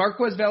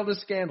 Marquez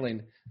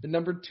Valdes-Scantling, the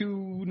number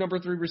 2, number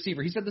 3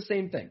 receiver, he said the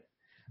same thing.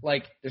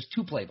 Like there's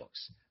 2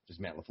 playbooks. There's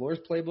Matt LaFleur's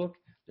playbook.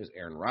 There's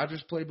Aaron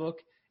Rodgers' playbook.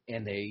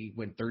 And they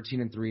went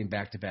 13-3 in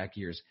back-to-back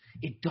years.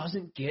 It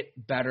doesn't get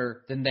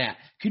better than that.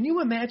 Can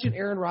you imagine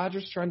Aaron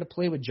Rodgers trying to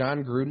play with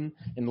John Gruden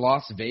in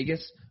Las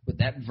Vegas with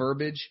that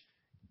verbiage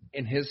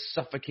and his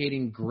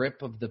suffocating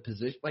grip of the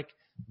position? Like,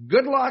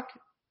 good luck.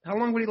 How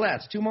long would he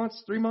last? 2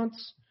 months? 3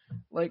 months?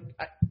 Like,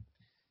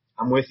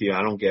 I'm with you.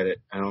 I don't get it.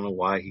 I don't know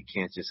why he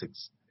can't just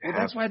well,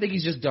 that's why I think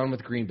he's just done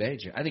with Green Bay.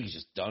 I think he's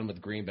just done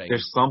with Green Bay.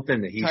 There's something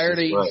that he's tired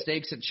of eating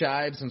steaks at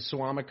Chives and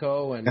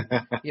Suamico, and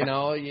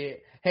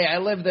hey, I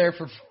lived there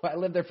for 4 years.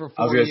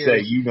 I was gonna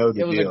say, you know the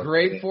deal. It was a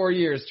great 4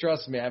 years.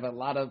 Trust me, I have a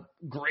lot of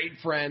great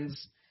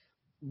friends,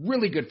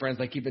 really good friends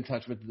I keep in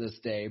touch with to this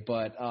day.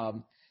 But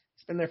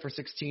he's been there for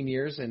 16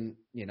 years, and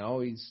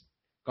he's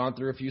gone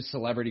through a few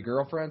celebrity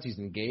girlfriends. He's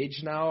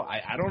engaged now.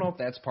 I don't know if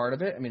that's part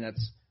of it. I mean,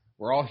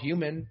 we're all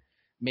human.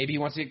 Maybe he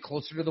wants to get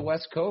closer to the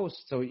West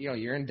Coast. So,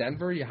 you're in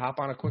Denver, you hop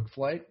on a quick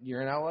flight,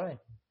 you're in LA.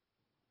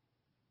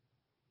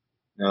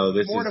 No,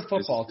 there's more to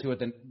football to it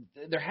than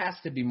there has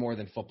to be more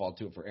than football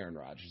to it for Aaron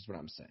Rodgers, is what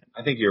I'm saying.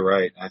 I think you're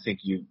right. I think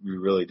you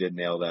really did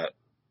nail that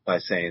by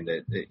saying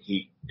that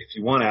if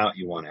you want out,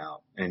 you want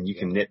out. And you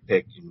can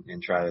nitpick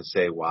and try to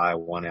say why I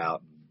want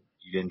out.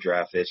 You didn't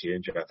draft this, you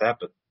didn't draft that,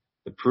 but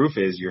the proof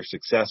is you're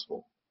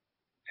successful.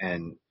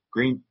 And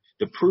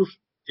the proof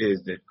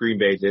is that Green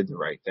Bay did the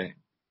right thing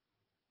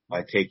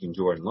by taking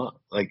Jordan Love.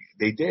 Like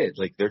they did.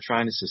 Like they're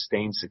trying to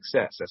sustain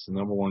success. That's the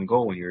number one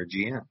goal when you're a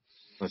GM.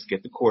 Let's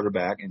get the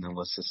quarterback and then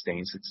let's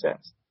sustain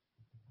success.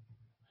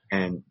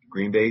 And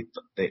Green Bay,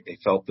 they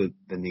felt the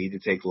need to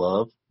take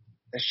Love.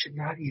 That should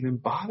not even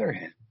bother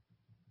him.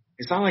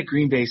 It's not like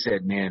Green Bay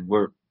said, man,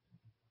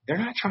 they're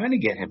not trying to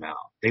get him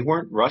out. They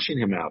weren't rushing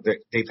him out.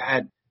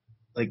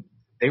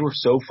 They were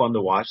so fun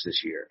to watch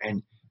this year.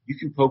 And you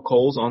can poke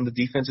holes on the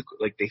defensive,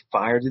 like they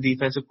fired the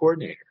defensive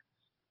coordinator.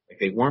 Like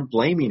they weren't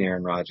blaming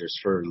Aaron Rodgers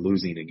for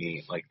losing a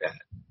game like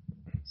that.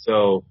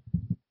 So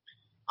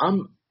I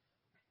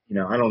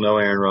don't know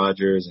Aaron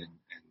Rodgers, and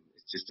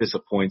it just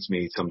disappoints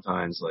me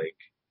sometimes. Like,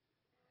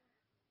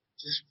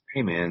 just,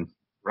 hey man,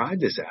 ride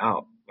this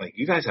out. Like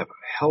you guys have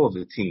a hell of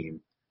a team.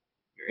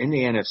 You're in the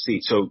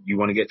NFC. So you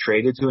want to get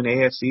traded to an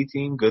AFC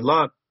team? Good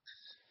luck.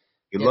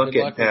 Good luck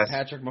getting past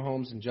Patrick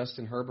Mahomes and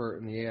Justin Herbert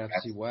in the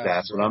AFC West.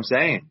 That's what I'm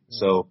saying. Yeah.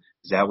 So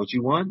is that what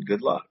you want?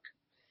 Good luck.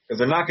 Because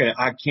they're not going to –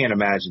 I can't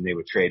imagine they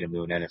would trade him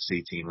to an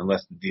NFC team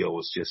unless the deal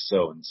was just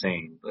so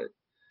insane. But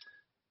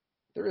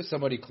there is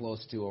somebody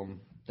close to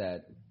him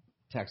that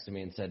texted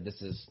me and said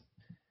this is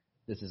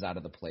out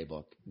of the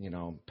playbook,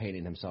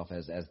 painting himself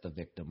as the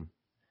victim.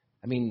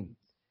 I mean,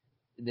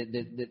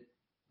 the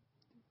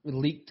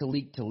leak to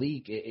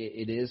leak,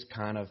 it is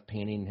kind of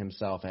painting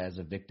himself as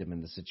a victim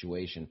in the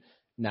situation.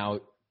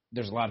 Now,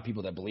 there's a lot of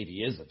people that believe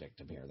he is a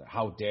victim here.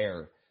 How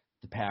dare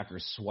the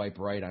Packers swipe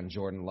right on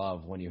Jordan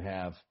Love when you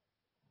have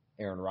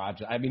Aaron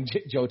Rodgers? I mean,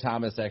 Joe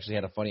Thomas actually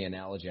had a funny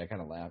analogy. I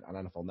kind of laughed on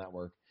NFL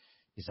Network.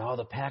 He said,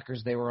 the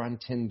Packers, they were on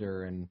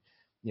Tinder and,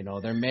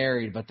 they're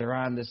married, but they're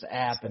on this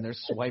app and they're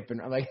swiping.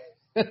 I'm like,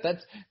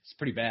 it's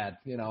pretty bad,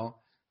 But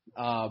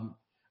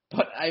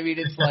I mean,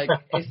 it's like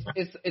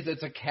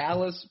it's a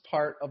callous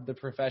part of the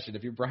profession.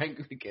 If you're Brian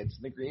Gutekunst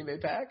and the Green Bay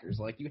Packers,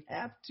 like you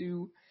have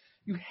to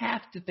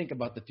think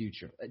about the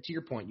future. To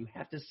your point, you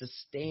have to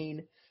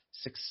sustain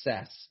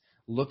success.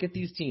 Look at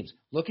these teams.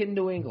 Look at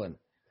New England.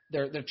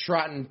 They're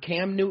trotting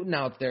Cam Newton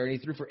out there, and he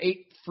threw for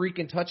 8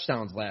 freaking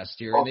touchdowns last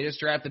year, and they just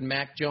drafted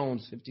Mac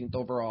Jones, 15th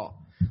overall.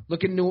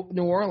 Look at New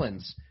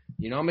Orleans.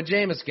 I'm a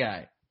Jameis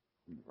guy.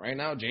 Right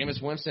now,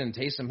 Jameis Winston and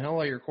Taysom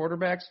Hill are your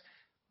quarterbacks.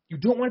 You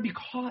don't want to be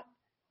caught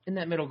in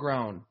that middle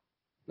ground.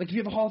 Like, if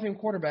you have a Hall of Fame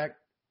quarterback,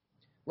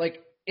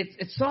 like,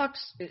 it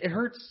sucks. It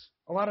hurts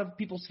a lot of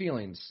people's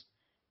feelings.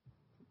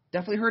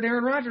 definitely hurt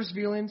Aaron Rodgers'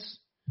 feelings.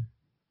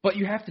 But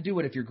you have to do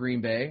it if you're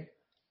Green Bay.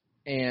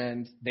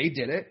 And they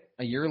did it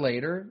a year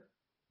later.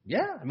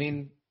 Yeah, I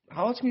mean,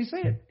 how else can you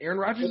say it? Aaron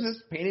Rodgers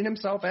is painting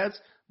himself as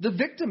the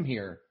victim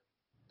here.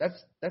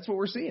 That's what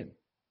we're seeing.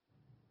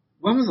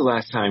 When was the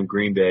last time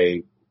Green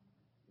Bay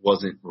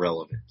wasn't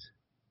relevant?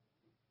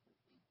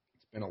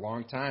 It's been a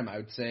long time. I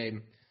would say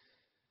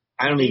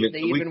they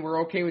even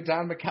were okay with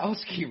Don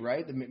Majkowski,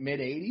 right? The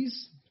mid-'80s,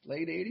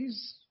 late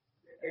 80s?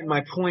 And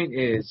my point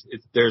is,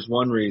 there's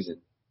one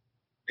reason.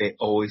 They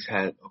always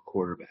had a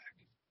quarterback.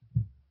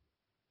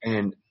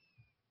 And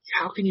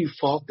how can you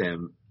fault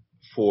them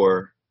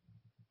for,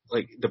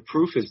 like, the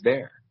proof is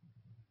there.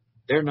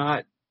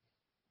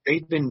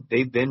 They've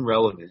been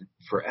relevant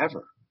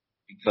forever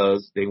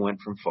because they went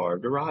from Favre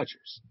to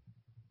Rodgers.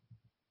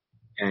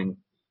 And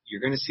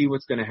you're going to see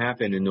what's going to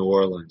happen in New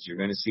Orleans. You're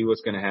going to see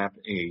what's going to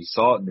happen. You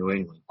saw it in New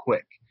England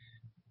quick.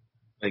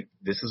 Like,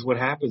 this is what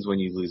happens when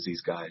you lose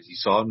these guys. You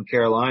saw it in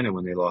Carolina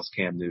when they lost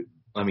Cam Newton.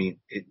 I mean,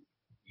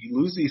 you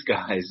lose these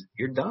guys,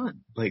 you're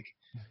done. Like,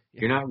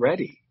 you're not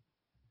ready.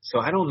 So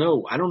I don't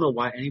know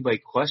why anybody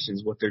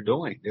questions what they're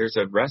doing. There's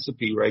a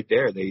recipe right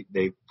there.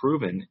 They've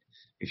proven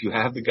if you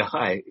have the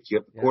guy, if you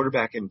have the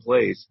quarterback in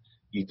place,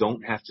 you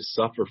don't have to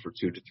suffer for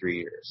 2 to 3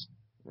 years.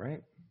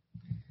 Right.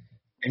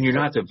 And you're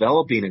not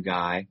developing a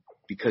guy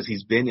because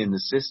he's been in the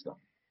system.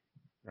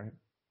 Right.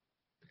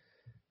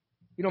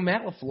 You know,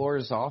 Matt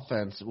LaFleur's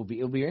offense it'll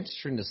be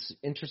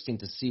interesting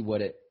to see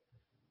what it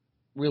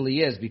really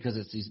is because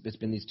it's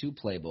been these two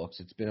playbooks.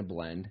 It's been a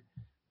blend.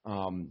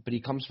 But he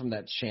comes from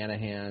that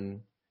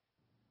Shanahan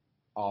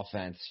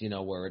offense, you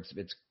know, where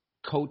it's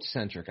coach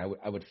centric.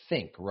 I would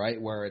think, right,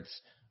 where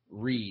it's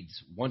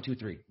reads 1, 2,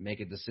 3, make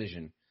a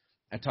decision.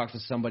 I talked to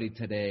somebody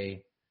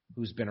today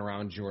who's been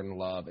around Jordan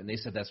Love, and they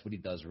said that's what he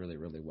does really,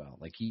 really well.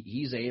 Like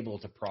he's able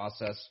to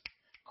process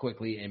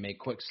quickly and make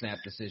quick snap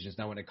decisions.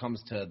 Now, when it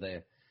comes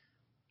to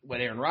what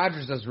Aaron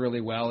Rodgers does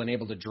really well and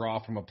able to draw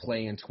from a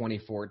play in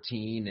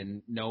 2014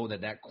 and know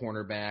that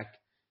cornerback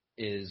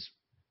is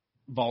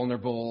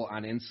vulnerable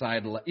on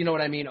inside, you know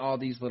what I mean? All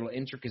these little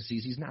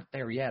intricacies. He's not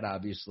there yet,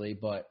 obviously,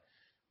 but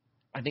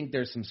I think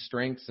there's some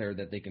strengths there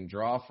that they can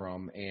draw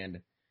from.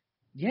 And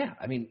yeah,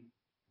 I mean,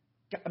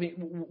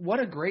 what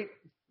a great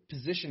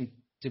position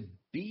to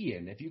be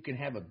in if you can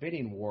have a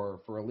bidding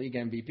war for a league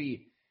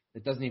MVP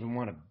that doesn't even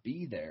want to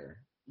be there.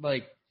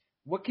 Like,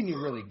 what can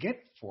you really get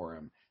for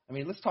him? I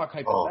mean, let's talk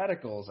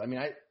hypotheticals. I mean,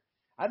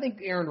 I think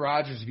Aaron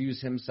Rodgers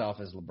views himself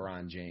as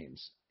LeBron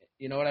James.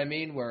 You know what I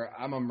mean? Where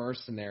I'm a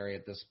mercenary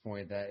at this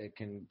point, that it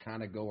can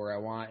kind of go where I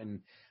want, and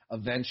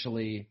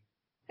eventually,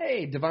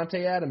 hey,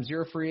 Devontae Adams,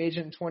 you're a free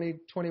agent in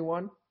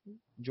 2021.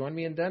 Join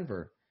me in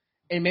Denver.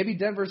 And maybe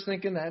Denver's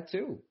thinking that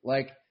too.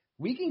 Like,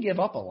 we can give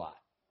up a lot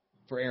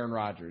for Aaron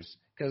Rodgers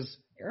because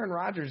Aaron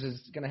Rodgers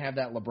is going to have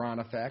that LeBron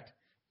effect,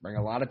 bring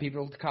a lot of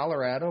people to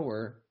Colorado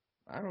where,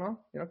 I don't know,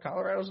 you know,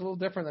 Colorado's a little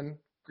different than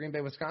Green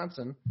Bay,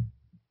 Wisconsin.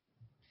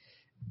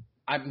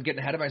 I'm getting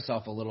ahead of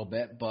myself a little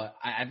bit, but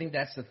I think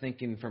that's the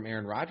thinking from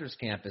Aaron Rodgers'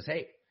 camp is,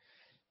 hey,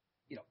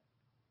 you know,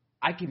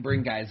 I can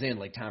bring guys in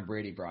like Tom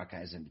Brady brought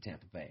guys into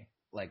Tampa Bay.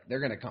 Like, they're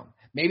going to come.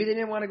 Maybe they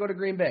didn't want to go to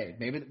Green Bay,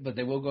 but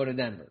they will go to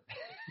Denver.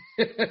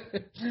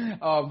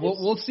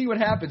 We'll see what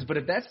happens. But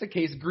if that's the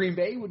case, Green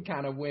Bay would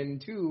kind of win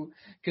too,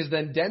 because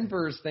then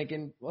Denver's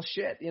thinking, well,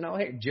 shit, you know,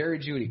 hey, Jerry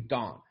Jeudy,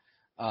 gone.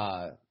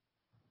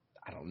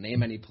 I don't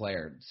name any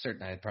player.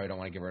 Certain, I probably don't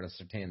want to give rid of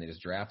Surtain. They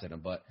just drafted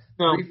him, but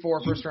 3,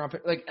 4 first round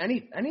pick, like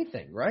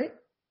anything, right?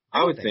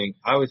 I would think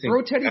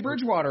throw Teddy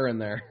Bridgewater in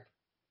there.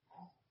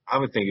 I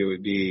would think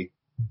would be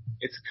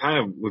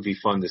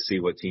fun to see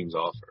what teams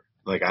offer.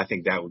 Like, I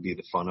think that would be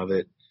the fun of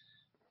it.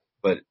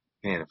 But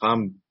man, if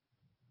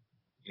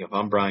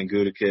I'm Brian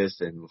Gutekunst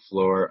and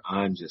LaFleur,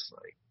 I'm just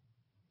like,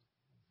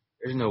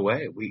 there's no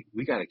way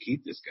we got to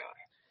keep this guy.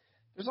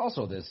 There's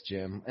also this,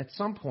 Jim. At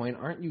some point,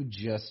 aren't you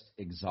just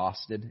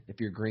exhausted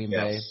if you're Green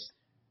Yes. Bay?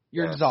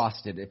 You're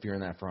exhausted if you're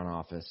in that front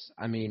office.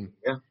 I mean,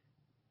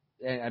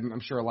 I'm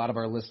sure a lot of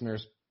our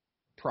listeners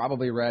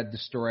probably read the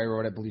story I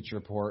wrote at Bleacher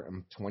Report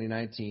in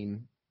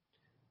 2019.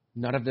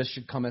 None of this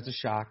should come as a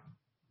shock.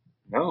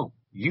 No,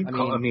 you've been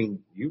on played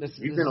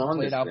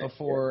this out thing.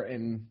 before,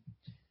 and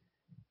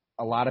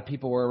a lot of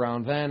people were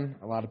around then.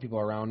 A lot of people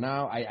are around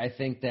now. I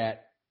think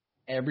that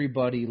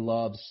everybody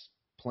loves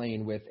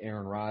playing with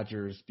Aaron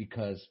Rodgers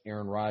because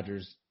Aaron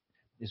Rodgers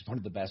is one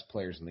of the best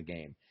players in the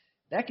game.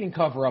 That can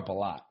cover up a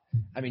lot.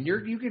 I mean,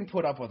 you can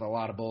put up with a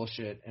lot of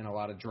bullshit and a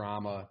lot of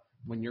drama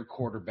when your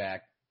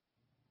quarterback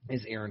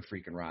is Aaron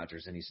freaking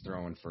Rodgers and he's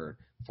throwing for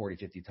 40,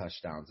 50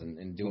 touchdowns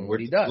and doing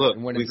what he does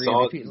and winning 3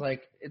 MVPs.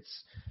 Like,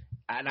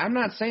 and I'm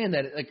not saying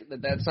that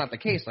that's not the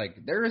case.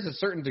 Like, there is a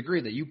certain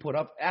degree that you put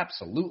up,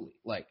 absolutely.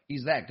 Like,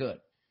 he's that good.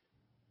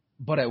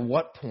 But at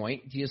what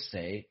point do you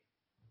say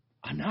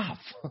enough?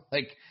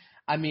 Like,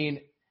 I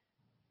mean,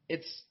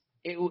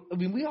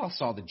 we all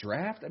saw the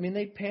draft. I mean,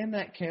 they panned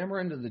that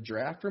camera into the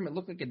draft room. It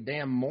looked like a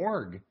damn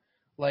morgue.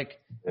 Like,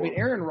 I mean,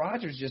 Aaron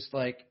Rodgers just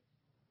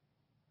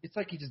it's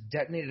like he just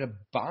detonated a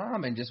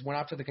bomb and just went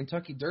out to the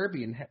Kentucky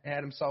Derby and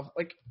had himself,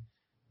 like,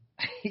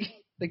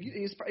 Like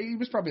he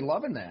was probably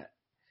loving that.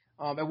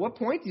 At what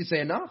point do you say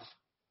enough?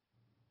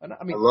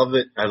 I mean, I love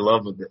it. I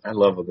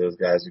love with those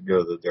guys who go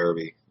to the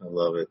Derby. I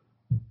love it.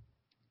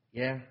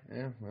 Yeah.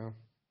 Well,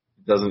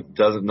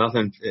 Doesn't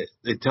nothing.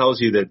 It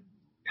tells you that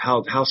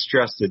how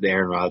stressed did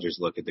Aaron Rodgers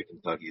look at the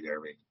Kentucky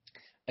Derby?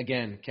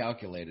 again,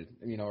 calculated.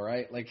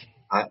 Right? Like,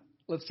 I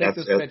let's take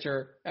that's this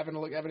picture, having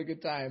a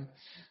good time.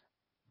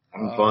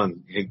 having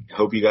fun.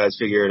 Hope you guys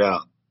figure it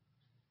out.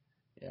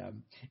 Yeah,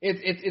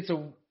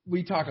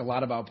 we talk a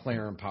lot about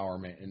player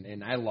empowerment,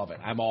 and I love it.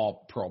 I'm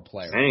all pro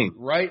player. Same.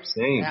 Right?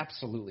 Same.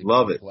 Absolutely.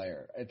 Love pro it.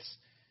 Player. It's,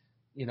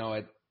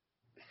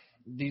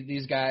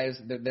 these guys,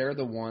 they're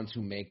the ones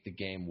who make the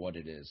game what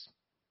it is.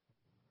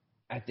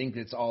 I think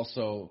it's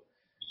also.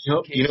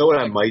 You know what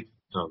I might.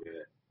 Oh, good.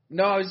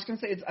 No, I was just gonna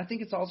say I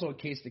think it's also a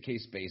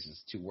case-to-case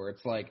basis too, where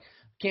it's like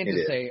can't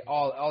just say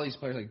all these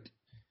players like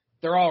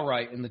they're all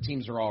right and the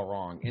teams are all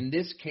wrong. In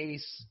this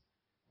case,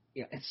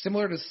 it's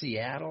similar to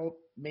Seattle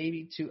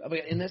maybe too. I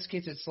mean, in this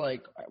case, it's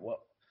like, well,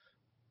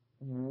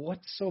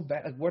 what's so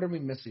bad? Like, what are we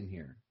missing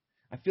here?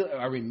 I feel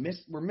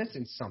we're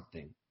missing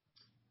something.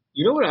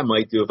 You know what I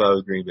might do if I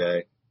was Green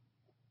Bay?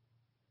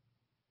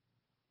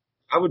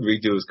 I would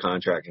redo his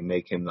contract and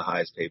make him the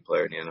highest paid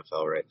player in the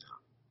NFL right now.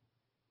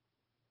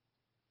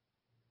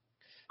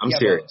 I'm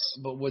serious.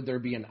 But would there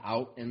be an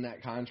out in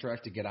that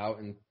contract to get out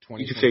in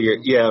 2022? You could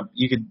figure,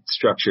 you could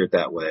structure it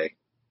that way.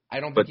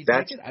 I don't think he'd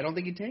take it. I don't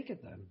think he'd take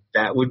it then.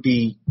 That would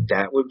be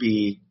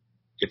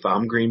if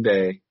I'm Green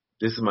Bay.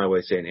 This is my way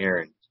of saying,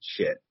 Aaron,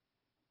 shit.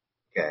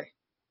 Okay,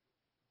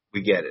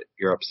 we get it.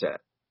 You're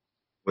upset,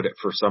 but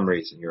for some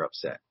reason you're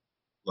upset.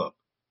 Look,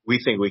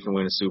 we think we can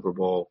win a Super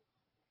Bowl.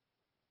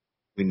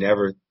 We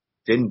never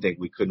didn't think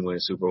we couldn't win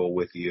a Super Bowl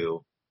with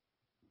you.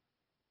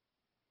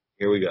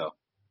 Here we go.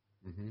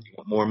 Mm-hmm. You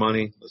want more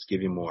money? Let's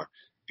give you more.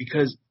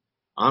 Because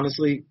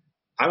honestly,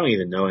 I don't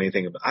even know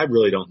anything about. I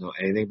really don't know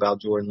anything about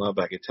Jordan Love.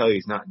 But I could tell you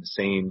he's not in the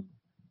same.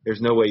 There's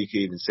no way you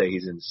could even say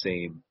he's in the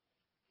same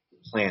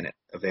planet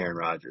of Aaron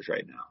Rodgers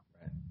right now.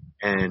 Right.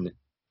 And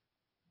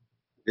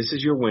this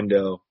is your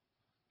window.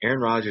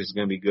 Aaron Rodgers is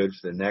going to be good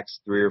for the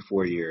next 3 or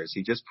 4 years.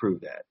 He just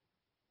proved that.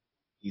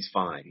 He's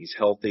fine. He's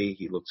healthy.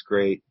 He looks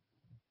great.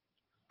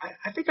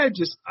 I think I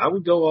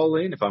would go all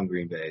in if I'm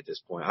Green Bay at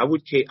this point. I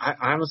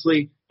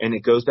honestly, and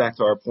it goes back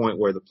to our point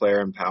where the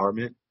player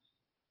empowerment.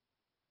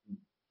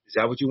 Is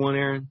that what you want,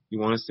 Aaron? You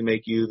want us to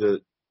make you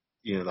the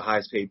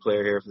highest paid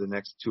player here for the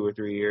next 2 or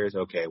 3 years?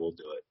 Okay, we'll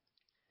do it.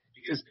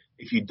 Because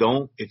if you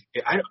don't,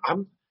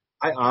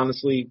 I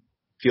honestly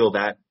feel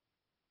that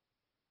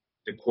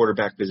the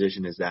quarterback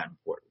position is that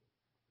important.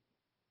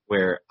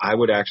 Where I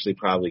would actually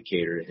probably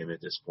cater to him at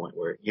this point.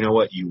 Where you know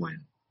what, you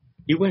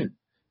win.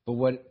 But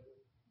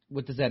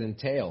what does that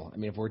entail? I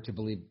mean, if we're to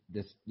believe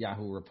this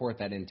Yahoo report,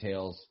 that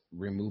entails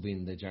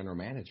removing the general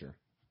manager.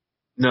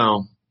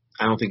 No,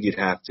 I don't think you'd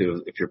have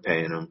to if you're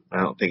paying him.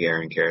 I don't think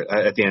Aaron cares.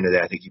 At the end of the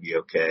day, I think he'd be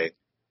okay.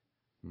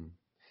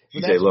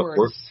 You say, look,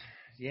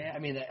 I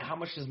mean, how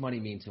much does money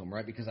mean to him,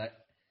 right? Because I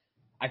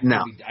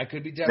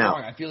could be dead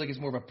wrong. I feel like it's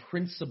more of a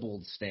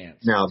principled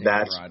stance. Now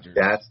that's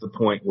the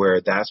point where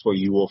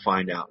you will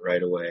find out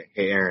right away.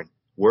 Hey, Aaron,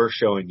 we're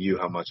showing you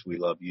how much we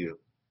love you.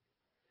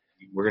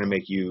 We're going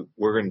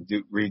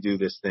to redo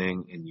this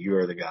thing, and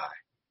you're the guy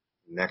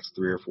next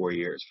 3 or 4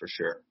 years for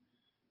sure.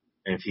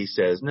 And if he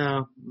says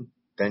no,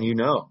 then he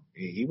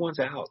wants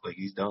out. Like,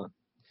 he's done.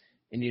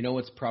 And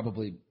what's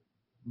probably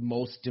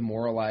most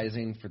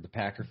demoralizing for the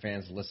Packer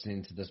fans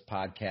listening to this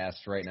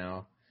podcast right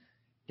now?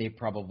 They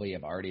probably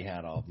have already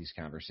had all of these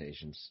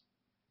conversations.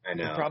 I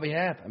know. They probably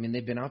have. I mean,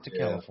 they've been out to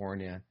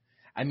California.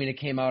 I mean, it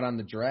came out on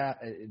the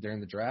draft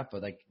during the draft,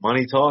 but like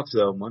money talks,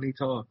 though. Money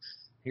talks.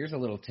 Here's a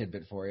little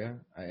tidbit for you,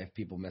 if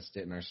people missed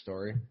it in our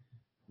story.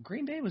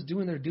 Green Bay was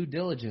doing their due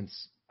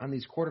diligence on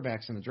these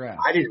quarterbacks in the draft.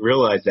 I didn't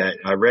realize that.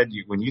 I read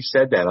you when you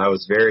said that. I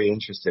was very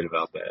interested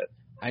about that.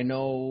 I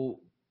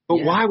know.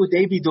 But why would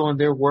they be doing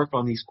their work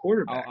on these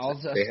quarterbacks?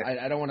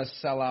 I don't want to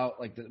sell out.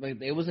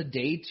 It was a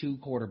day 2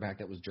 quarterback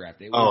that was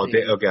drafted.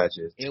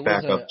 Gotcha. It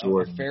back was up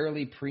Jordan. A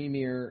fairly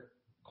premier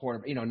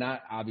quarterback.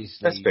 Not obviously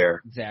That's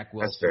fair. Zach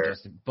Wilson.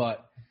 That's fair.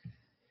 But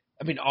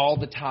I mean, all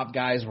the top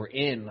guys were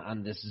in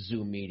on this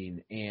Zoom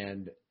meeting,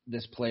 and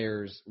this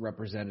player's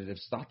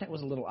representatives thought that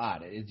was a little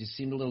odd. It just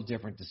seemed a little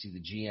different to see the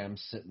GM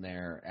sitting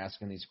there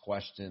asking these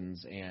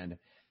questions, and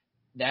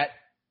that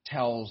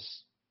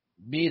tells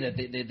me that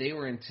they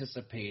were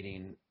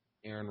anticipating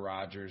Aaron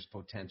Rodgers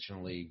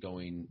potentially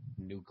going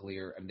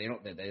nuclear, and they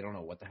don't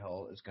know what the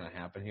hell is going to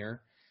happen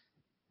here,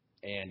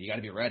 and you got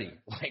to be ready.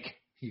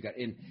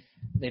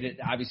 They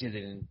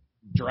didn't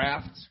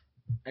draft.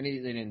 They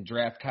didn't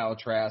draft Kyle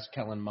Trask,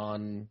 Kellen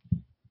Mond,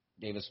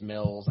 Davis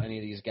Mills, any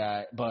of these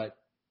guys. But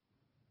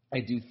I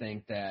do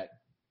think that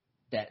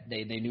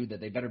they knew that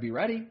they better be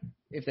ready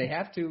if they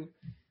have to.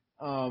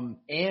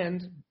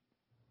 And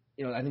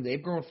I think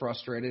they've grown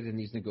frustrated in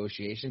these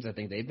negotiations. I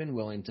think they've been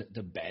willing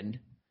to bend.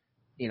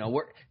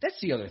 That's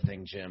the other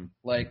thing, Jim.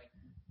 Like,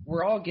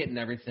 we're all getting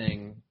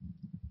everything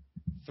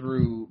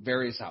through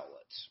various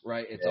outlets,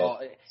 right? It's all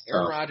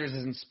Aaron Rodgers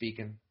isn't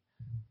speaking.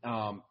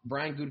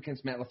 Brian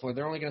Gutekunst, Matt LaFleur,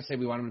 they're only going to say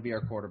we want him to be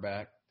our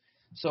quarterback.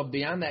 So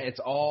beyond that, it's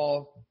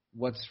all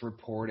what's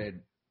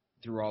reported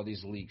through all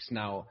these leaks.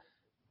 Now,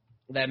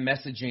 that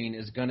messaging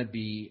is going to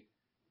be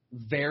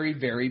very,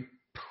 very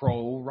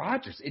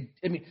pro-Rodgers.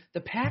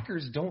 The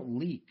Packers don't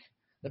leak.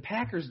 The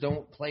Packers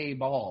don't play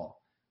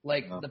ball.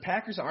 The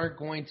Packers aren't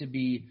going to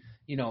be,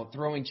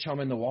 throwing chum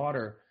in the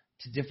water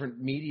to different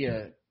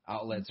media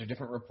outlets or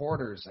different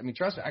reporters.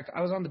 Trust me,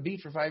 I was on the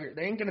beat for 5 years.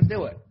 They ain't going to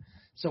do it.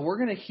 So we're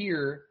going to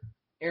hear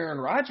Aaron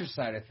Rodgers'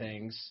 side of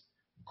things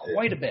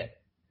quite a bit,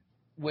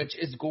 which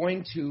is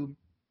going to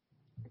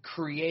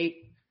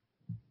create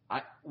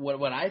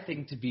what I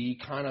think to be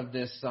kind of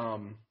this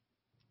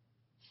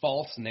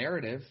false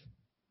narrative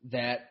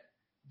that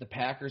the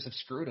Packers have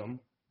screwed them.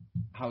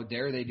 How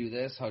dare they do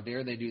this? How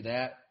dare they do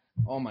that?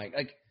 Oh my!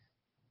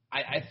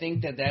 I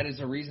think that is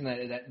a reason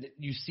that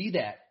you see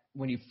that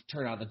when you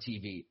turn on the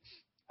TV.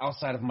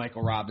 Outside of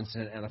Michael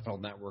Robinson at NFL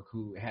Network,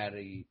 who had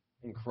a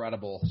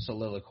incredible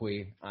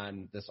soliloquy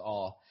on this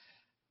all.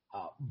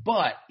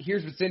 But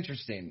here's what's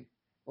interesting.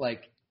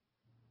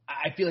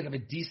 I feel like I have a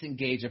decent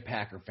gauge of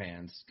Packer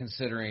fans,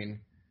 considering,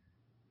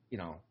 2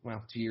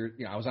 years.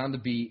 I was on the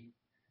beat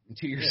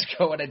 2 years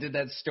ago when I did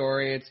that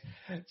story.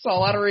 It's a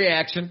lot of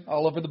reaction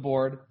all over the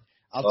board.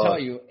 I'll tell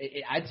you,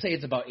 I'd say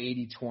it's about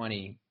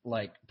 80-20,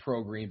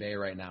 pro Green Bay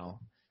right now.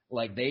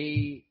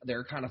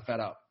 They're kind of fed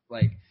up.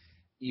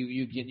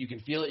 You can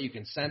feel it, you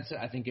can sense it.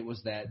 I think it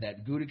was that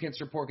Gutekunst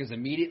report, because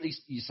immediately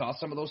you saw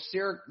some of those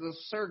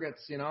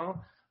surrogates,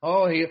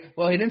 Oh, he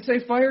didn't say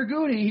fire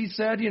Goody. He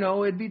said,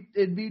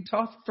 it'd be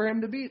tough for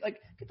him to beat.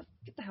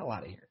 Get the hell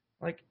out of here.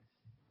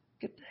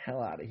 Get the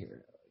hell out of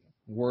here.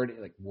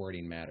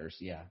 Wording matters,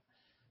 yeah.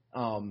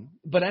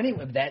 But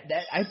anyway, that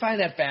I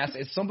find that fast.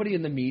 As somebody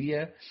in the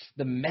media,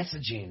 the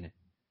messaging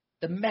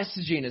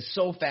is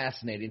so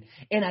fascinating,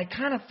 and I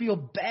kind of feel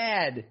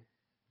bad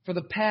for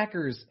the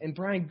Packers and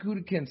Brian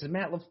Gutekunst and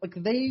Matt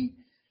LaFleur.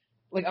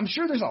 I'm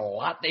sure there's a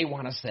lot they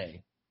want to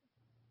say.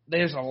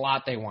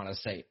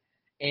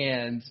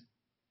 And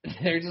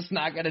they're just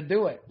not going to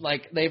do it.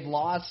 They've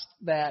lost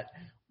that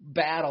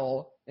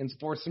battle in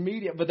sports and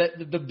media. But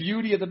the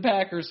beauty of the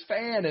Packers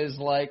fan is,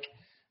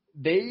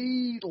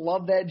 they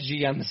love that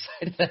G on the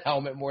side of the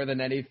helmet more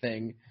than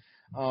anything.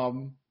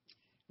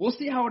 We'll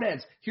see how it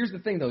ends. Here's the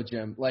thing, though,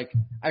 Jim.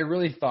 I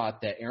really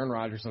thought that Aaron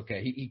Rodgers,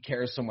 he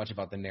cares so much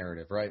about the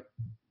narrative, right?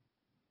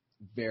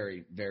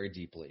 Very, very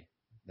deeply,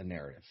 the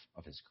narrative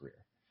of his career.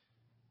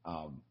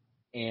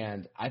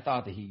 And I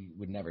thought that he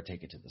would never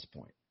take it to this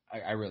point.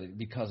 I really,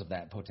 because of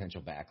that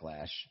potential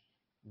backlash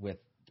with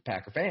the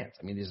Packer fans.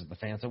 These are the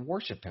fans that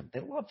worship him. They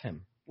love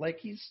him.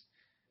 He's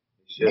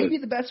maybe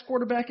the best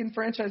quarterback in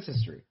franchise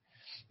history.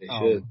 They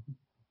should.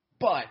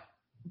 But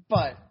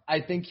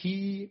I think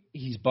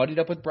he's buddied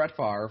up with Brett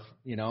Favre.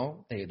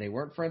 They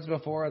weren't friends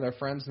before. They're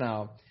friends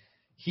now.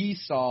 He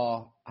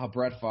saw how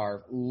Brett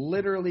Favre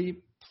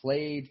literally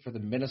played for the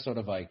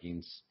Minnesota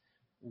Vikings,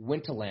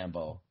 went to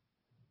Lambeau.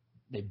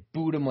 They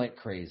booed him like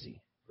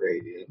crazy.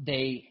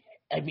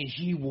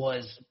 He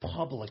was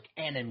public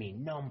enemy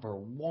number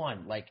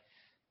one.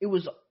 It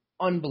was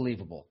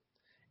unbelievable.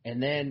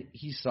 And then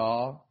he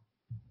saw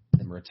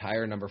them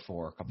retire number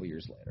 4 a couple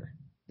years later.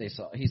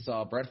 He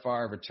saw Brett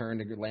Favre return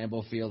to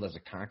Lambeau Field as a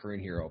conquering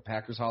hero.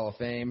 Packers Hall of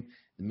Fame,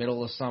 the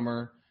middle of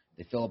summer.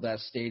 They fill up that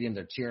stadium.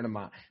 They're cheering him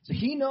on. So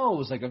he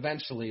knows,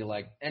 eventually,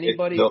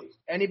 anybody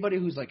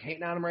who's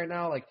hating on him right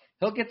now,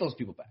 he'll get those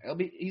people back.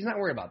 He's not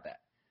worried about that.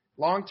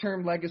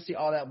 Long-term legacy,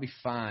 all that will be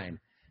fine.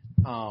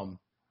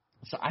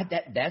 So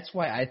that's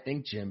why I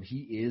think, Jim, he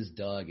is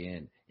dug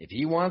in. If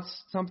he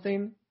wants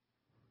something,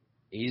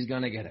 he's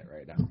gonna get it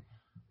right now.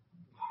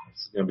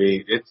 It's gonna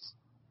be.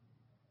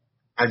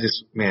 I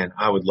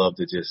would love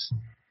to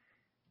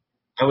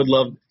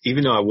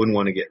even though I wouldn't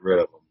want to get rid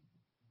of him.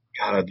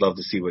 God, I'd love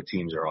to see what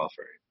teams are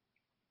offering.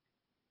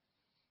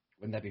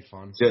 Wouldn't that be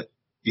fun?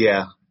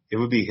 Yeah, it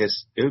would be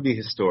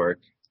historic.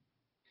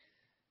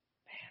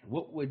 Man,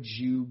 what would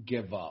you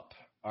give up?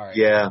 All right.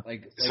 Yeah.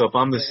 So if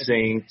I'm the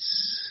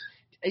Saints.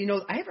 I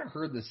haven't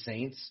heard the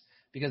Saints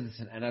because it's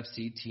an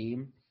NFC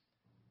team.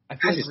 I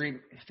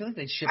feel like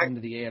they ship them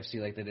to the AFC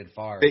like they did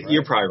Favre.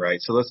 You're probably right.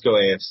 So let's go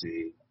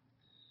AFC.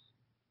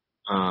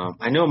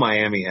 I know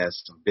Miami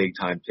has some big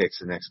time picks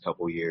the next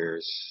couple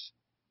years.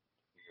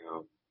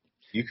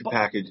 You could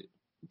package.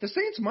 The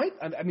Saints might.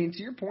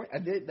 To your point,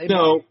 they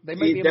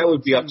might that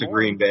would be up to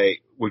Green Bay.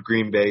 Would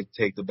Green Bay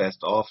take the best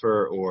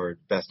offer or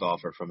best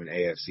offer from an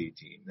AFC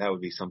team? That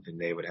would be something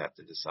they would have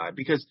to decide,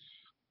 because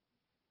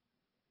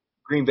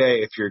Green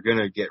Bay, if you're going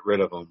to get rid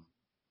of them,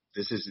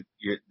 this is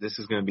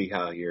going to be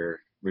how you're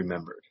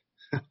remembered.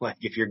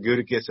 If you're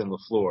Gutekunst and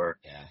LaFleur,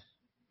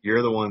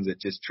 you're the ones that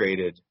just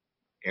traded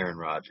Aaron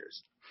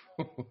Rodgers.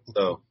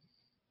 So,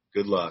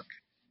 good luck.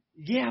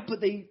 Yeah, but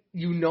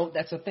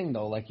that's the thing,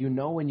 though.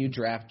 When you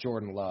draft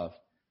Jordan Love,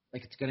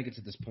 it's going to get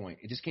to this point.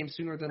 It just came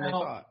sooner than they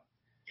thought.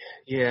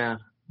 Yeah,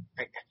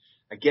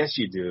 I guess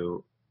you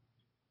do.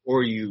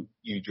 Or you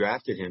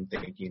drafted him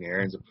thinking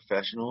Aaron's a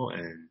professional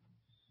and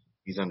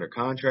he's under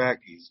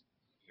contract.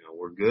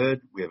 We're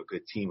good. We have a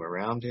good team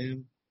around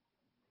him.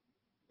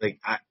 like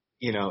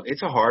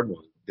it's a hard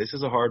one. This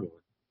is a hard one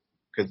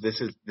because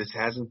this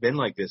hasn't been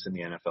like this in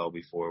the NFL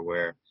before,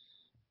 where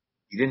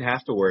you didn't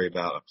have to worry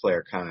about a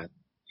player kind of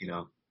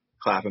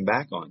clapping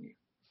back on you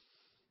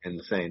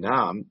and saying,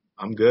 "Nah,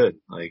 I'm good.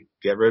 Like,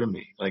 get rid of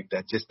me." Like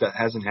that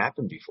hasn't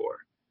happened before.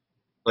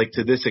 Like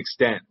to this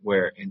extent,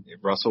 where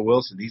Russell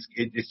Wilson,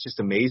 it's just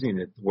amazing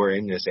that we're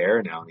in this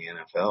era now in the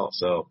NFL.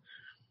 So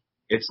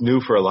it's new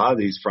for a lot of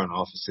these front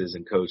offices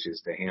and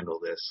coaches to handle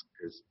this,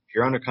 because if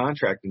you're under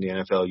contract in the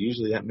NFL,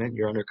 usually that meant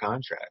you're under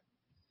contract.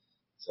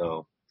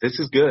 So this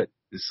is good.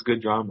 This is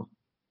good drama.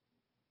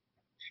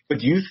 But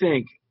do you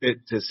think,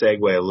 to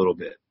segue a little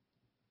bit,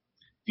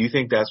 do you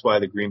think that's why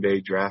the Green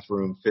Bay draft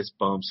room fist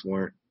bumps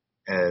weren't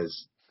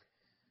as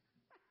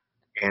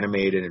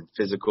animated and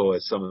physical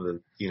as some of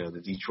the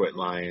the Detroit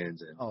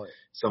Lions and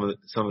some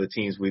of the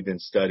teams we've been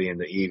studying,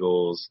 the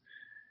Eagles,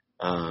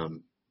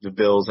 the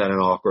Bills had an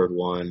awkward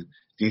one.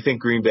 Do you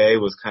think Green Bay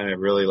was kind of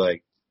really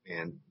like,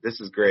 man,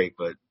 this is great,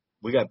 but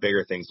we got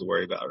bigger things to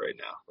worry about right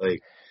now?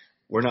 Like,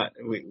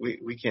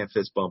 we can't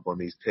fist bump on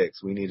these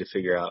picks. We need to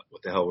figure out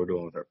what the hell we're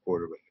doing with our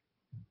quarterback.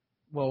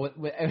 Well,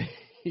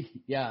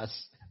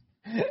 yes.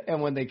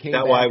 And when they came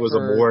that back why it was a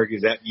morgue?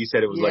 Is that you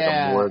said it was like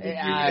a morgue?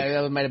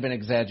 Yeah, that might have been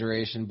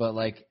exaggeration, but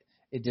like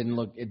it didn't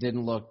look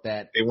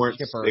that they weren't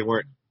chipper.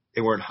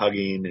 They weren't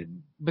hugging,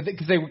 and but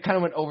because they kind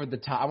of went over the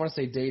top. I want to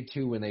say day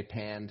 2 when they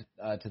panned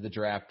to the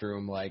draft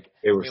room, like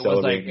they were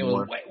celebrating. It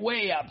was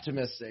way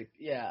optimistic.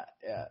 Yeah.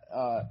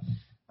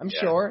 I'm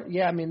sure.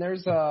 Yeah, I mean,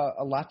 there's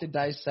a lot to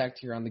dissect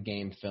here on the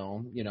game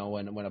film.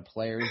 When a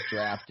player is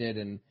drafted,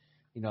 and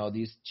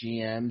these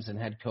GMs and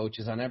head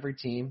coaches on every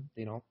team,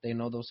 they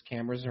know those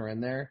cameras are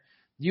in there.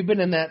 You've been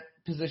in that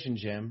position,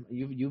 Jim.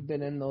 You've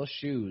been in those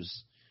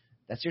shoes.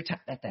 That's your time.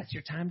 That's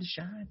your time to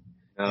shine.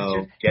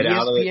 No, get ESPN,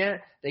 out of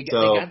it. They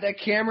got that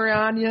camera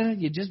on you.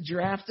 You just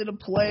drafted a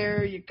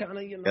player. You kind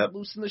of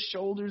loosen the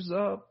shoulders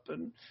up,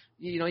 and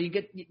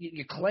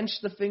you clench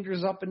the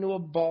fingers up into a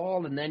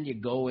ball, and then you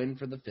go in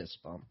for the fist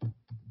bump.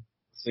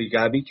 So you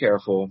gotta be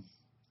careful.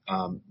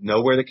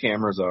 Know where the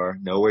cameras are.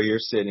 Know where you're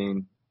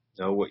sitting.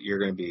 Know what you're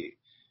going to be.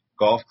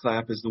 Golf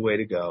clap is the way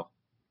to go.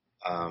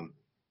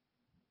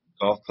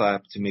 Golf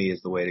clap to me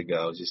is the way to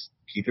go. Just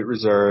keep it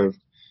reserved.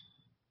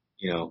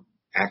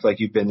 Act like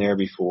you've been there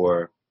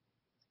before,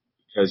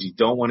 because you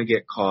don't want to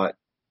get caught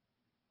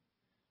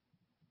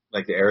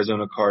like the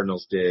Arizona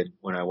Cardinals did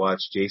when I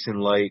watched Jason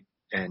Light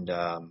and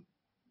Terry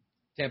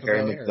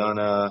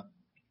McDonough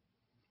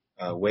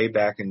way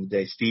back in the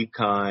day. Steve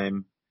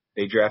Keim.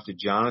 They drafted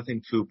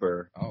Jonathan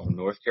Cooper from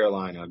North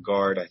Carolina, a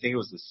guard. I think it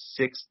was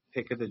the 6th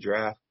pick of the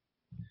draft.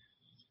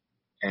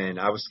 And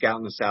I was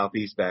scouting the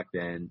Southeast back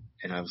then,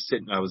 and I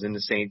was in the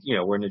Saints.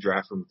 We're in the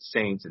draft room with the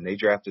Saints, and they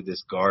drafted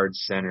this guard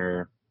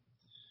center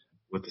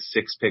with the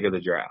 6th pick of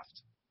the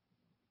draft.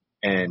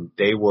 And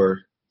they were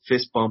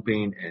fist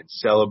bumping and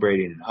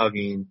celebrating and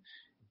hugging.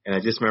 And I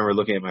just remember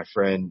looking at my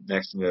friend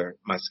next to me,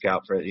 my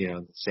scout for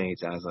the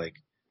Saints, and I was like,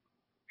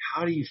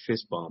 how do you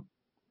fist bump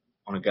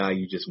on a guy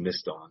you just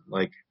missed on?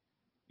 Like,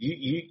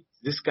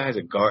 this guy's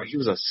a guard. He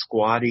was a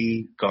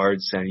squatty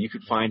guard center. You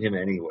could find him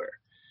anywhere.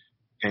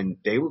 And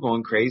they were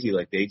going crazy.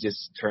 Like, they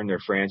just turned their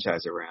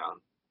franchise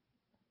around.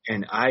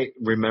 And I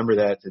remember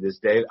that to this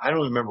day. I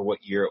don't remember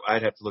what year.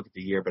 I'd have to look at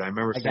the year, but I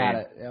remember saying, got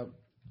it. Yep.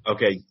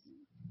 Okay.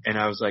 And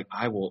I was like,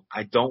 I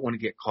don't want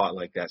to get caught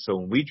like that. So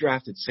when we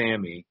drafted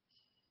Sammy,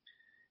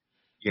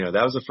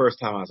 that was the first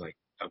time I was like,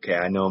 okay,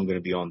 I know I'm going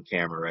to be on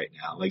camera right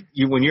now. Like,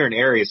 when you're an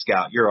area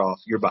scout,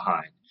 you're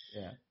behind.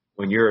 Yeah.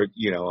 When you're,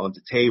 on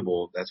the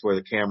table, that's where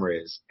the camera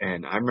is.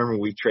 And I remember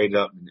we traded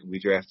up and we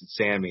drafted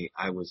Sammy.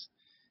 It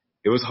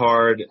was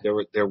hard.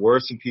 There were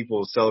some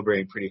people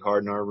celebrating pretty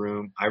hard in our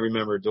room. I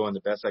remember doing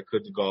the best I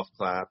could to golf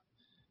clap.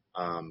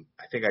 I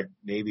think I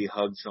maybe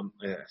hugged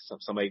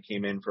somebody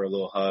came in for a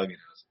little hug, and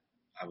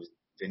I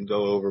didn't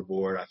go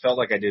overboard. I felt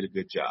like I did a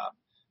good job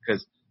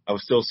because I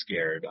was still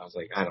scared. I was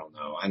like, I don't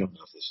know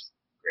if this is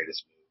the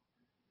greatest move,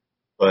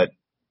 but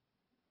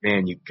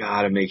man, you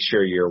got to make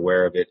sure you're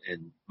aware of it.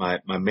 And my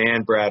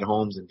man, Brad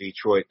Holmes in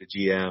Detroit, the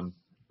GM,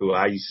 who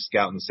I used to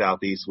scout in the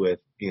Southeast with,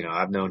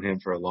 I've known him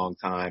for a long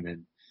time.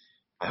 And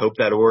I hope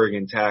that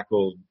Oregon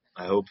tackle,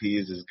 I hope he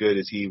is as good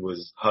as he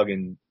was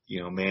hugging,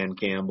 Man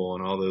Campbell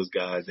and all those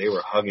guys. They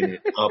were hugging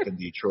it up in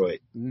Detroit.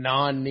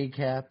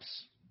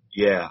 Non-kneecaps.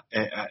 Yeah.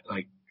 And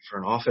for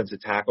an offensive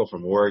tackle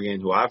from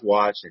Oregon, who I've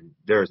watched, and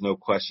there is no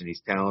question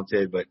he's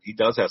talented, but he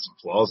does have some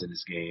flaws in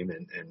his game,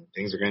 and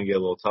things are going to get a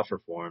little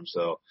tougher for him.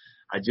 So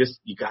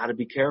you got to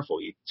be careful.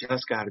 You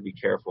just got to be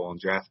careful on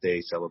draft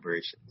day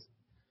celebrations.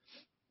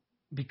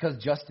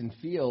 Because Justin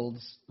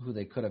Fields, who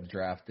they could have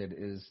drafted,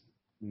 is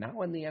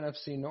now in the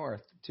NFC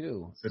North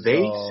too. So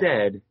they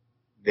said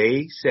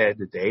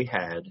that they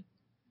had,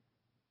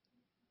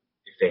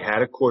 if they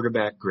had a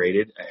quarterback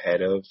graded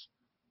ahead of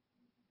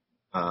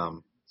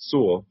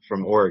Sewell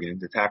from Oregon,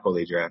 the tackle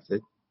they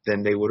drafted,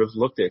 then they would have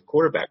looked at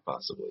quarterback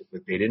possibly.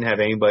 But they didn't have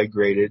anybody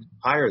graded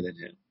higher than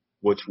him,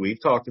 which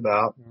we've talked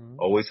about. Mm-hmm.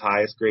 Always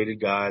highest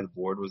graded guy. The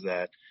board was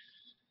at.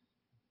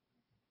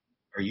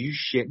 Are you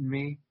shitting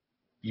me?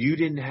 You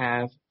didn't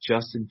have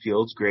Justin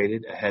Fields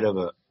graded ahead of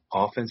a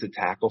offensive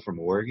tackle from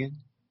Oregon?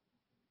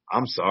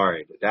 I'm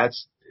sorry.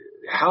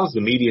 How's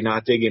the media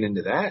not digging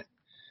into that?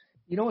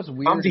 You know what's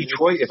weird?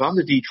 If I'm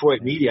the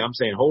Detroit media, I'm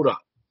saying, hold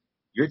up.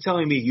 You're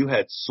telling me you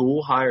had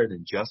Sewell higher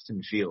than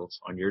Justin Fields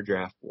on your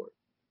draft board?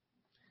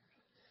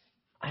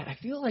 I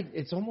feel like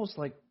it's almost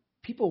like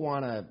people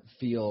want to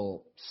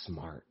feel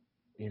smart,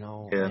 and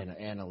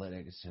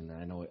analytics. And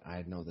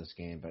I know this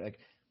game, but like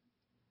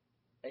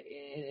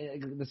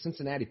the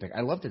Cincinnati pick,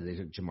 I loved it. They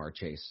took Jamar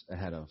Chase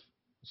ahead of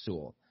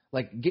Sewell.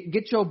 Like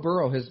get Joe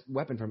Burrow his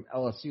weapon from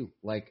LSU.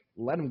 Like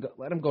let him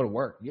go to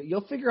work.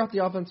 You'll figure out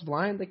the offensive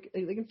line.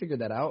 They can figure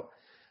that out.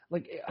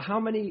 Like how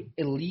many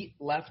elite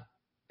left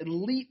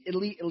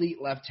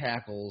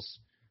tackles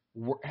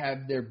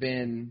have there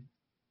been?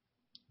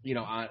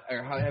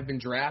 Have been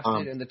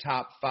drafted in the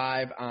top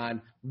 5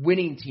 on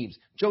winning teams.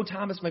 Joe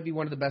Thomas might be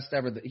one of the best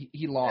ever.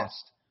 He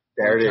lost.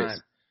 There it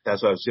is.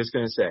 That's what I was just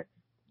going to say.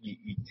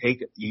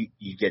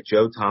 You get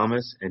Joe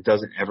Thomas, and it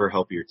doesn't ever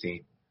help your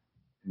team.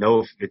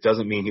 No, it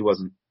doesn't mean he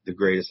wasn't the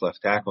greatest left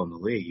tackle in the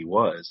league. He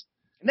was.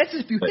 And that's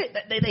if you hit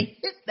that. They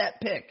hit that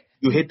pick.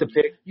 You hit the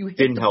pick. You hit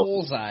didn't the help.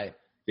 bullseye,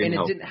 and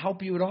it didn't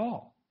help you at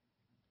all.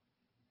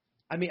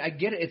 I mean, I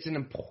get it. It's an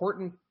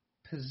important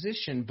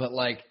position, but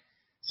like.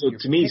 So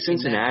to me,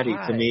 Cincinnati,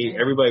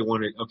 everybody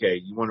wanted,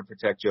 you want to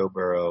protect Joe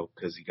Burrow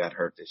because he got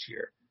hurt this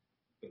year.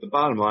 But the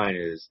bottom line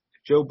is,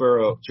 Joe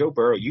Burrow,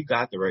 you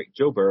got the right.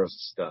 Joe Burrow's a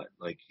stud.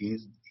 Like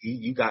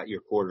you got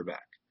your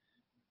quarterback.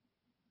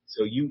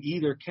 So you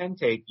either can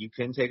take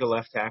a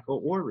left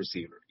tackle or a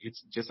receiver.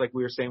 It's just like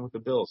we were saying with the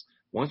Bills.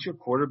 Once your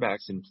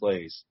quarterback's in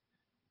place,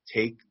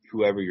 take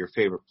whoever your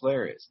favorite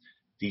player is.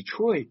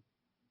 Detroit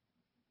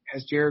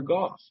has Jared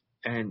Goff,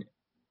 and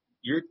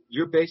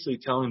you're basically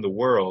telling the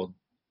world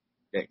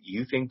that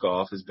you think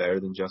Goff is better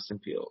than Justin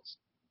Fields.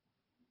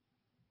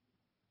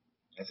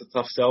 That's a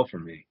tough sell for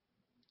me.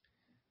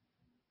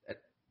 At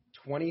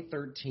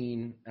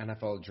 2013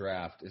 NFL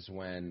draft is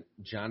when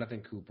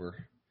Jonathan Cooper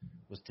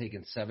was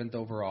taken 7th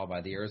overall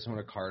by the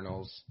Arizona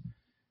Cardinals.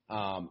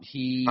 I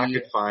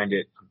could find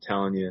it. I'm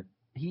telling you.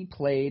 He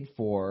played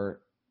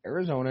for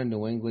Arizona,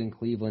 New England,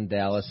 Cleveland,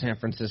 Dallas, San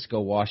Francisco,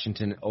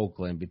 Washington, and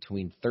Oakland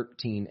between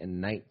 13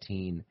 and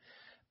 19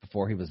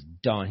 before he was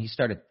done. He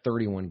started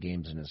 31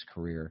 games in his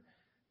career.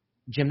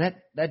 Jim,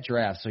 that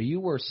draft, so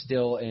you were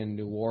still in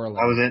New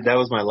Orleans. That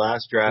was my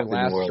last draft Your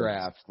last in New Orleans.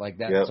 draft. Like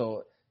that. Yep.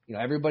 So,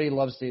 everybody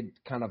loves to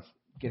kind of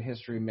get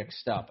history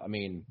mixed up. I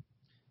mean,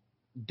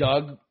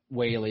 Doug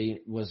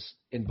Whaley was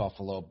in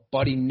Buffalo.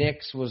 Buddy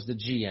Nix was the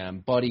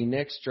GM. Buddy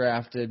Nix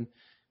drafted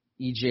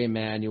E.J.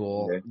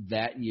 Manuel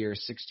that year,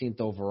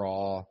 16th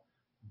overall.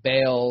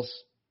 Bales,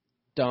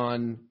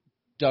 done.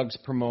 Doug's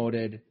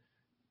promoted.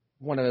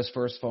 One of his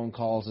first phone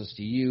calls is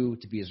to you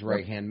to be his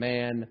right-hand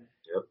man.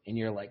 Yep. And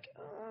you're like,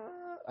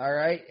 all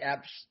right.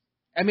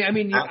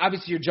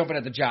 Obviously you're jumping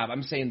at the job.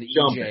 I'm saying the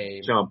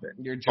EJ. Jumping.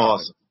 You're jumping.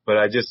 Awesome.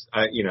 But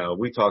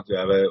we talked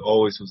about it. I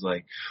always was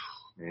like,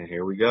 man,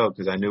 here we go.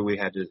 Because I knew we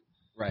had to,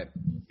 right.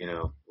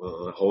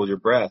 Hold your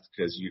breath.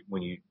 Because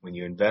when you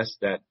invest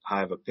that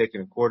high of a pick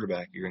in a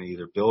quarterback, you're going to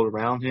either build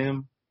around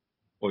him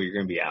or you're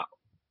going to be out.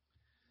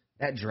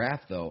 That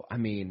draft, though,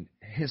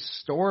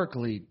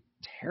 historically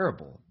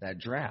terrible, that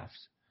draft.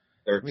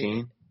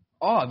 13?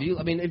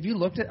 If you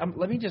looked at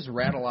let me just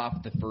rattle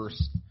off the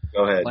first.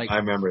 Go ahead. I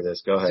remember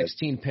this. Go ahead.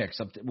 16 picks.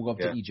 We'll go up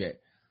to EJ.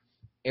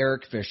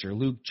 Eric Fisher,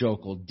 Luke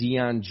Jokel,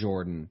 Deion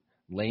Jordan,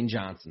 Lane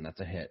Johnson. That's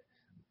a hit.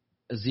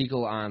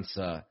 Ezekiel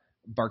Ansah,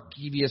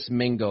 Barkevius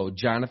Mingo,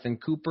 Jonathan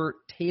Cooper,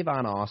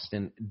 Tavon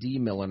Austin, D.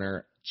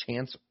 Milliner,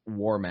 Chance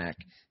Warmack,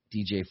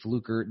 DJ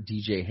Fluker,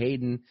 DJ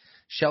Hayden,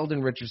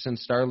 Sheldon Richardson,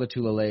 Star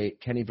Latulele,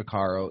 Kenny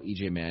Vaccaro,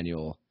 EJ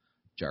Manuel,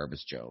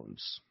 Jarvis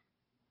Jones.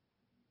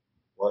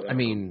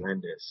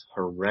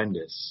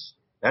 Horrendous.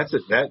 That's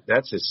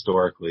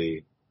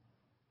historically,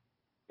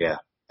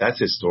 that's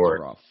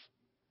historic.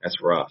 That's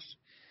rough.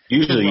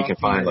 Usually you can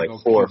find like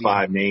 4 or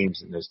 5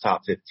 names in those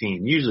top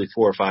 15. Usually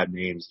 4 or 5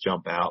 names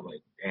jump out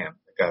like, damn,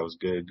 that guy was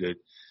good.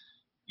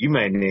 You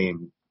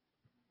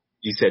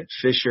said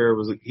Fisher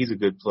he's a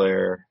good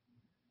player.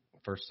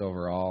 First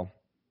overall,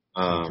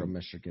 Central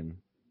Michigan.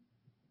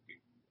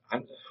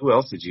 Who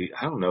else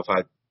I don't know if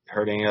I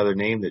heard any other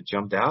name that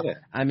jumped out at.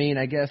 I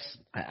guess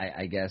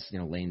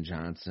Lane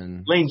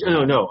Johnson.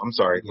 No, I'm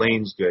sorry. Yeah.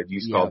 Lane's good.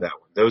 You called that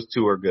one. Those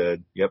 2 are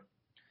good. Yep.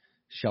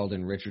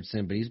 Sheldon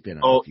Richardson, but he's been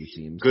on a few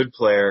teams. Good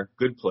player.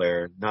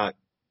 Not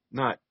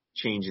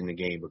changing the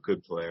game, but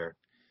good player.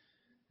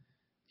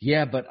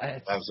 Yeah, but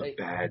that was a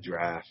bad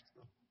draft.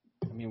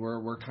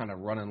 We're kind of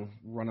running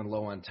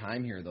low on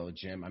time here, though,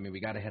 Jim.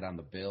 We got to hit on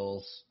the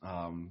Bills.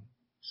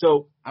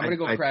 So I'm gonna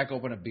go crack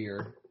open a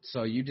beer.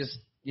 So you just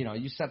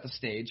you set the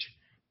stage.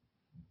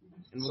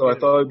 So I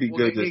thought it'd be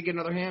good to get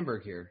another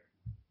Hamburg here.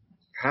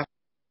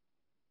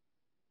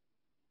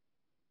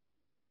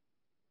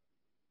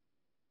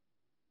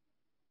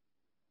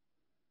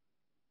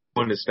 I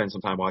wanted to spend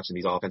some time watching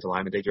these offensive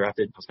linemen they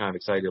drafted. I was kind of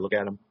excited to look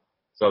at them.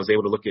 So I was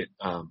able to look at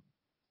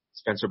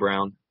Spencer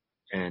Brown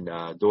and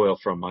Doyle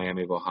from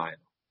Miami of Ohio.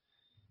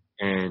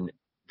 And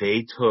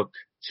they took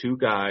two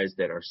guys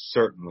that are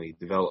certainly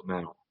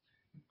developmental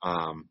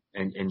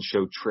and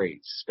show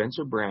traits.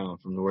 Spencer Brown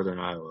from Northern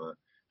Iowa,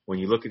 when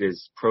you look at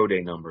his pro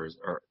day numbers,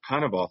 are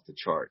kind of off the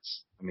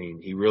charts. I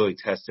mean, he really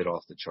tested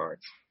off the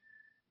charts.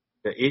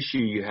 The issue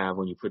you have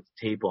when you put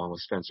the tape on with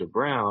Spencer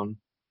Brown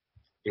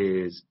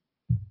is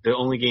the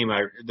only game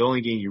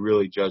you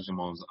really judged him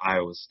on was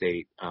Iowa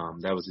State.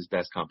 That was his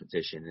best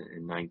competition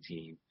in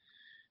 19.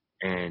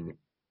 And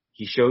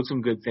he showed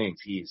some good things.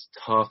 He is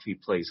tough. He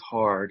plays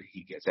hard.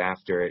 He gets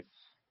after it.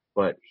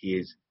 But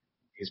his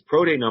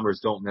pro day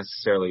numbers don't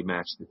necessarily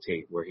match the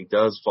tape, where he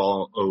does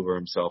fall over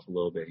himself a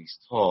little bit. He's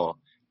tall.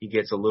 He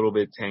gets a little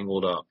bit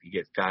tangled up.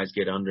 Guys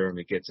get under him.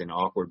 It gets in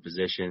awkward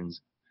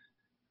positions,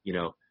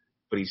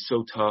 but he's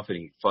so tough and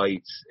he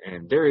fights,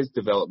 and there is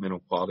developmental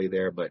quality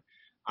there, but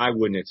I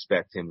wouldn't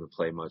expect him to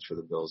play much for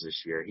the Bills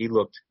this year. He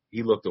looked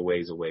a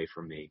ways away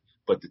from me,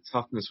 but the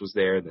toughness was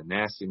there. The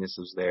nastiness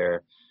was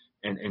there.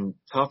 And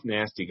tough,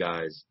 nasty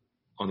guys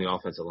on the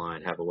offensive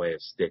line have a way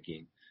of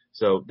sticking.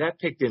 So that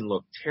pick didn't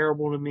look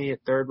terrible to me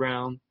at third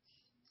round,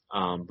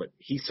 but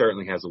he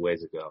certainly has a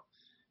ways to go.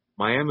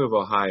 Miami of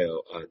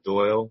Ohio,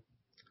 Doyle.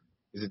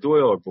 Is it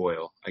Doyle or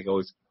Boyle?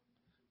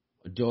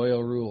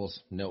 Doyle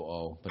rules. No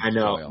O. But I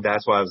know. Doyle.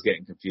 That's why I was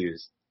getting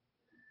confused.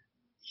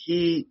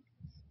 He's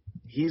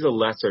a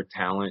lesser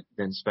talent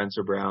than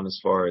Spencer Brown as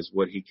far as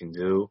what he can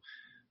do,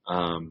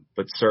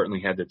 but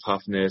certainly had the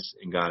toughness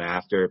and got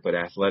after it. But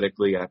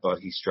athletically, I thought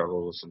he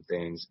struggled with some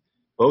things.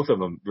 Both of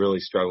them really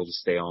struggled to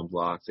stay on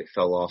blocks. They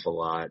fell off a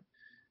lot,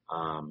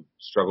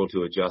 struggled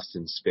to adjust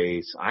in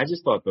space. I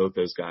just thought both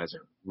those guys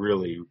are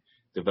really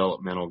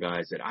developmental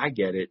guys that I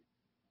get it.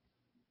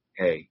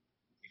 Hey,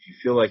 if you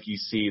feel like you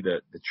see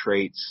the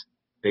traits,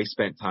 they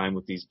spent time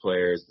with these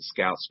players, the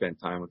scouts spent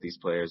time with these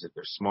players. If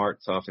they're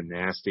smart, tough, and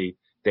nasty,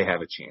 they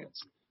have a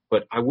chance.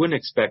 But I wouldn't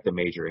expect a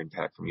major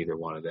impact from either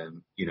one of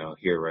them,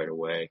 here right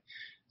away.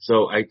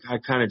 So I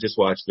kind of just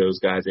watched those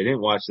guys. I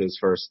didn't watch those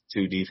first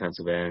two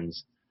defensive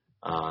ends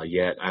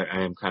yet.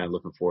 I am kind of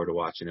looking forward to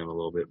watching them a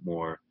little bit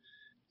more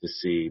to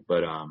see.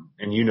 But and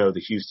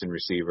the Houston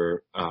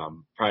receiver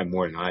probably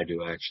more than I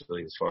do,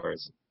 actually, as far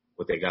as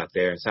what they got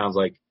there. It sounds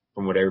like,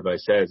 from what everybody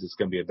says, it's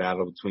going to be a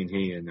battle between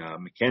he and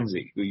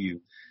McKenzie, who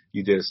you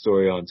did a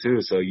story on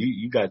too. So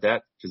you got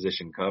that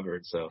position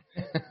covered. So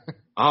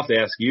I'll have to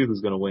ask you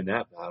who's going to win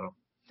that battle.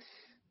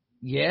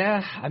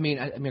 Yeah, I mean,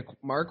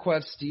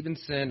 Marquez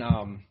Stevenson,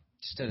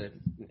 just an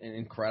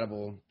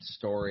incredible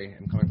story.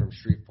 I'm coming from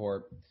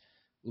Shreveport,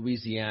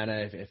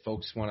 Louisiana. If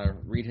folks want to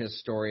read his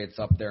story, it's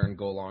up there on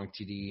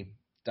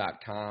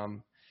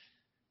golongtd.com.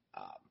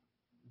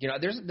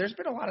 There's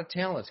been a lot of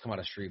talent that's come out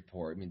of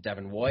Shreveport. I mean,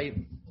 Devin White,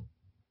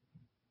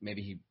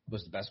 maybe he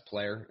was the best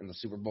player in the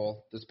Super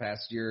Bowl this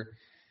past year.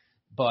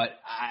 But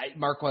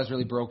Marquez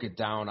really broke it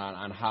down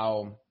on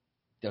how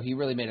he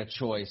really made a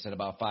choice at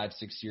about 5-6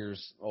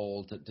 years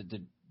old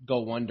to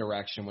go one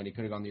direction when he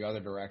could have gone the other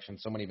direction.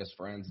 So many of his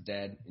friends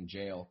dead, in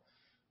jail,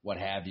 what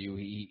have you.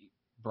 He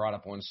brought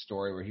up one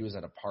story where he was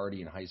at a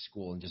party in high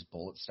school and just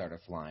bullets started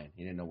flying.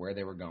 He didn't know where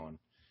they were going.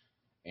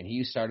 And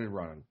he started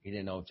running. He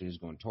didn't know if he was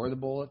going toward the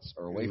bullets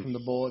or away from the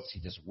bullets. He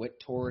just went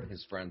toward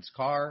his friend's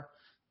car,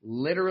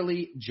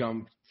 literally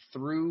jumped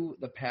through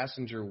the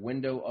passenger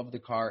window of the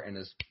car, and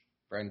his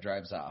friend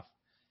drives off.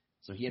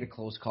 So he had a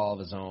close call of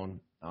his own.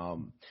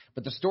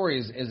 But the story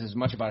is as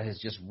much about his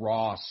just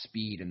raw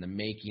speed and the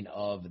making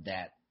of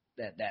that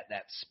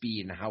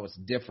speed and how it's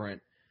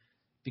different.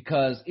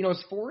 Because,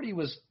 his 40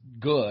 was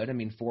good. I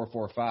mean,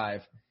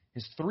 4.45.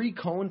 His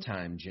 3-cone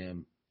time,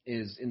 Jim,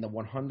 is in the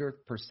 100th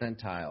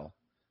percentile of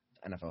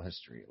NFL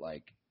history.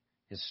 Like,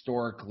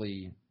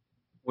 historically.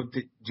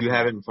 Do you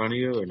have it in front of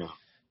you or no?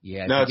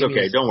 Yeah. No, it's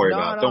okay. Don't worry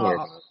about it. Don't worry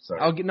about it. Sorry.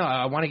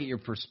 I want to get your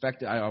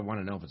perspective. I want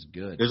to know if it's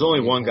good. There's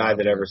only one guy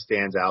that ever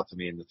stands out to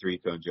me in the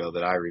 3-cone, Joe,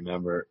 that I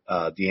remember,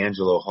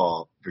 D'Angelo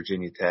Hall,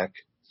 Virginia Tech.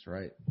 That's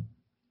right.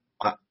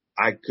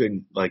 I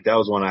couldn't, that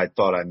was when I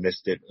thought I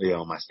missed it,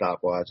 on my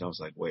stopwatch. I was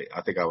like, wait,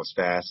 I think I was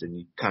fast.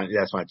 And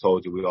that's when I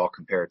told you, we all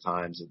compare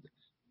times. And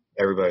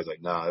everybody's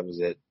like, no, it was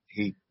it.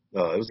 It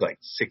was like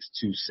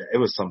 6'2". It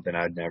was something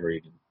I'd never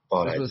even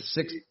thought I'd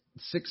see.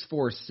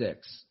 6'4".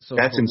 So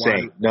that's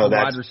insane.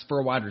 For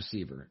a wide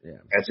receiver. Yeah.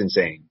 That's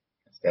insane.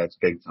 That's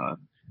big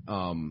time.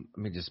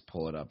 Let me just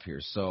pull it up here.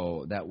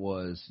 So that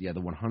was, the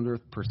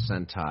 100th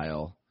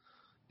percentile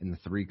in the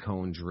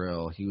 3-cone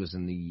drill. He was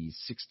in the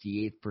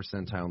 68th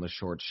percentile in the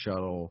short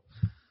shuttle.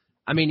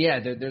 I mean,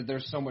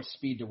 there's so much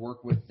speed to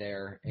work with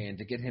there, and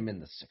to get him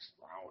in the 6th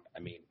round, I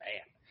mean,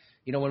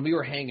 man. When we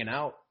were hanging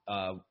out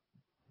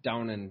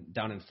down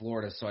in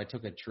Florida, so I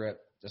took a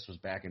trip. This was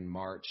back in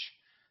March.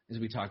 As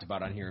we talked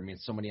about on here, I mean,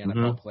 so many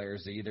NFL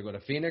players, they either go to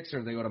Phoenix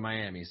or they go to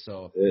Miami.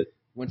 So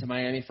went to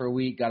Miami for a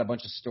week, got a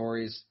bunch of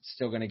stories.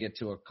 Still going to get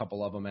to a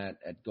couple of them at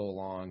Go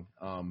Long.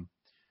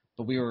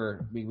 But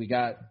we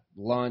got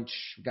lunch,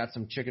 got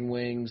some chicken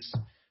wings,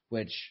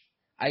 which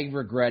I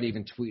regret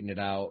even tweeting it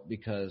out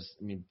because,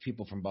 I mean,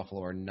 people from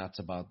Buffalo are nuts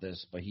about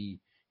this. But he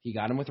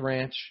got them with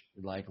ranch,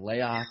 lay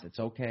off. It's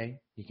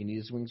okay. He can eat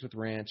his wings with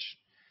ranch.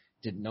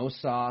 Did no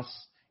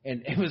sauce.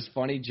 And it was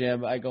funny,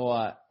 Jim. I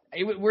go,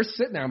 we're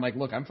sitting there. I'm like,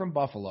 look, I'm from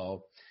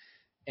Buffalo.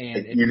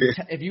 And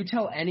if you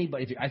tell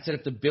anybody, I said,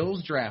 if the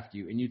Bills draft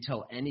you and you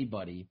tell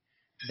anybody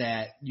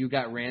that you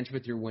got ranch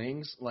with your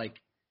wings, like,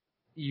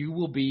 you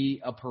will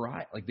be a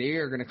pariah. Like, they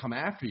are going to come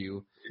after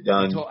you.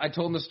 I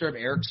told him the story of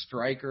Eric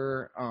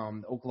Stryker,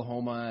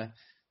 Oklahoma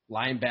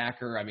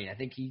linebacker. I mean, I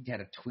think he had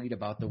a tweet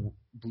about the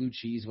blue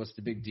cheese. What's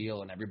the big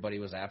deal? And everybody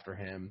was after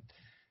him.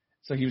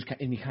 So he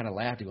kind of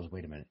laughed. He goes,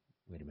 wait a minute.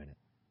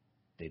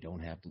 They don't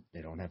have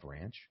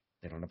ranch.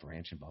 They don't have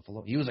ranch in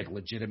Buffalo. He was like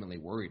legitimately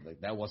worried. Like,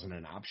 that wasn't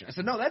an option. I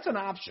said, no, that's an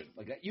option.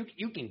 Like,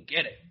 you can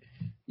get it.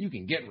 You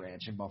can get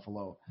ranch in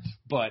Buffalo,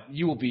 but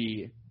you will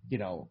be,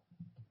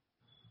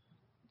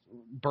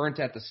 burnt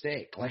at the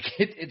stake. Like,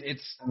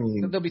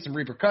 there'll be some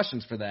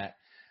repercussions for that.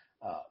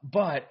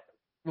 But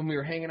when we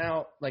were hanging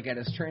out, like, at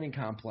his training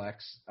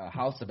complex,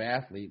 House of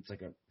Athletes,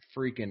 like a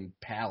freaking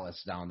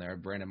palace down there,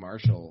 Brandon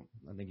Marshall,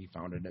 I think he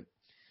founded it.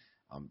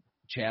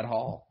 Chad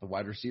Hall, the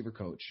wide receiver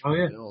coach. Oh,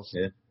 yeah. Bills,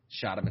 yeah.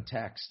 Shot him a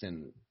text,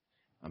 and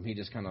he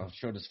just kind of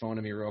showed his phone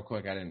to me real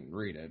quick. I didn't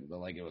read it, but,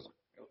 like, it was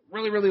a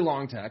really, really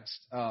long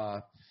text,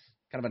 kind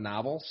of a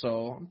novel.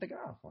 So I'm thinking,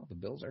 the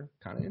Bills are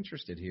kind of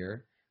interested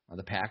here.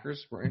 The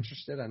Packers were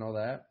interested, I know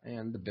that,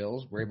 and the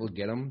Bills were able to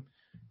get him.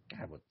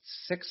 God, what,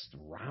 6th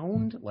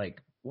round?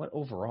 Like, what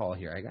overall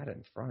here? I got it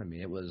in front of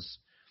me. It was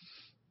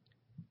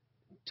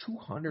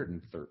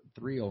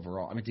 203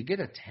 overall. I mean, to get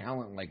a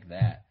talent like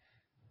that,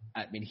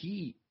 I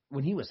mean,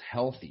 when he was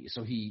healthy,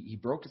 so he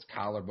broke his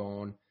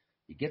collarbone,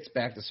 he gets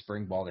back to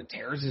spring ball, then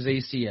tears his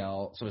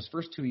ACL. So his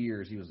first 2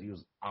 years, he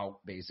was out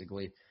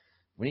basically.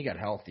 When he got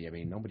healthy, I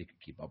mean, nobody could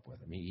keep up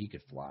with him. He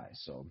could fly.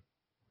 So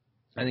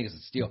I think it's a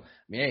steal.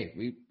 I mean,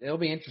 hey, it'll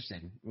be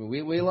interesting.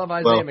 We love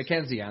Isaiah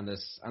McKenzie on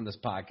this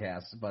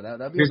podcast, but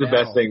that'll be here's the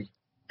best thing,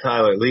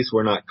 Tyler. At least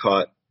we're not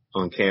caught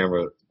on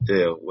camera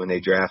too. When they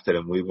drafted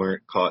him, we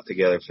weren't caught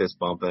together fist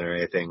bumping or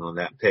anything on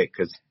that pick,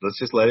 because let's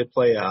just let it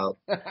play out.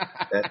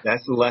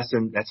 That's the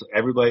lesson. That's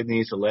everybody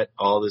needs to let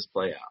all this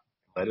play out.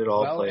 Let it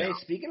all play out.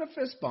 Speaking of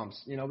fist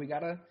bumps, we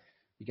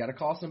gotta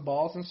call some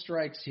balls and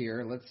strikes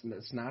here.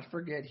 Let's not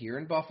forget here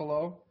in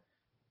Buffalo,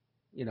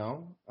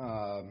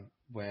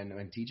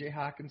 when T.J.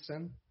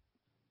 Hawkinson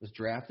was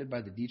drafted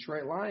by the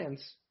Detroit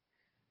Lions,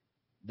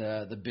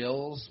 the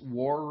Bills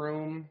war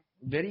room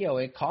video,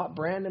 it caught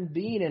Brandon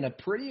Beane in a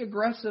pretty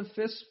aggressive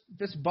fist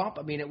bump.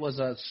 I mean, it was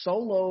a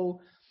solo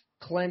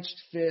clenched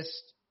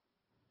fist.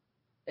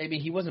 I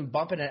mean, he wasn't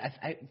bumping it.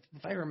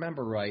 If I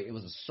remember right, it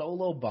was a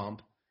solo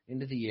bump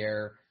into the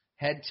air,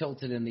 head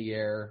tilted in the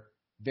air,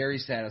 very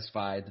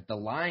satisfied that the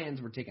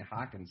Lions were taking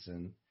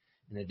Hawkinson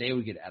and that they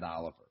would get Ed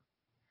Oliver.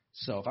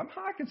 So if I'm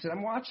Hawkinson,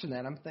 I'm watching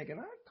that, I'm thinking,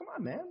 come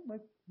on, man.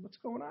 Like, what's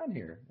going on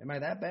here? Am I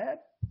that bad?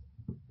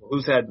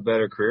 Who's had the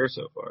better career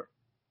so far?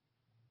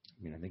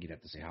 I mean, I think you'd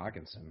have to say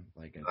Hawkinson.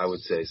 Like, I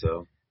would say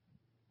so.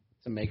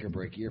 It's a make or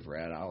break year for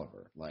Ed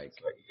Oliver. Like,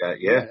 gotta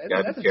be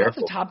careful. That's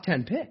a top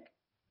 10 pick.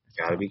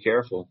 Gotta be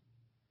careful.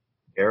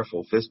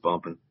 Careful, fist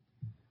bumping.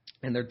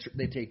 And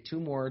they take 2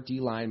 more D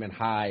linemen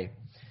high.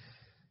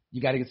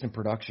 You got to get some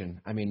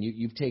production. I mean,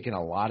 you've taken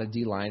a lot of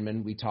D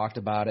linemen. We talked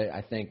about it.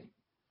 I think,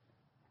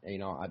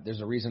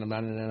 there's a reason I'm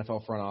not in an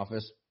NFL front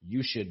office.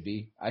 You should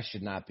be. I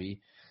should not be.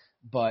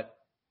 But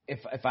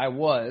if I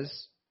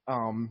was,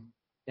 and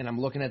I'm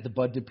looking at the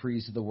Bud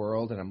Duprees of the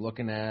world, and I'm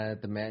looking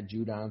at the Matt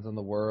Judons of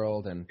the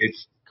world, and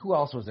who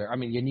else was there? I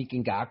mean, Yannick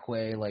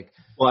Ngakoue. Like,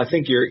 well, I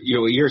think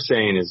what you're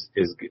saying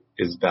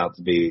is about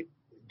to be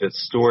the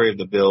story of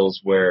the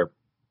Bills, where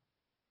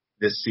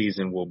this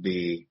season will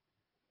be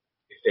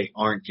if they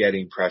aren't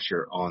getting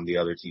pressure on the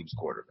other team's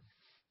quarterback.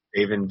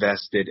 They've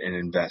invested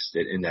in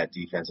that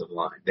defensive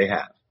line. They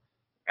have.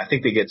 I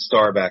think they get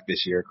Starr back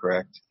this year,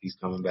 correct? He's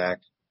coming back.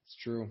 It's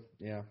true,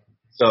 yeah.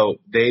 So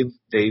they've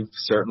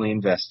certainly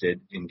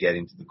invested in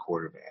getting to the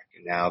quarterback,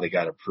 and now they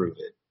got to prove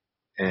it.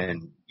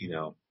 And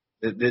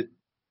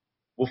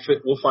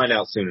we'll find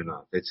out soon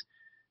enough.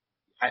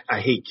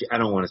 I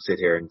don't want to sit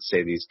here and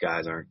say these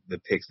guys the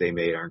picks they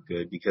made aren't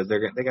good, because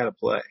they got to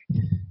play.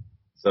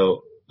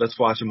 So let's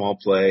watch them all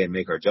play and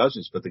make our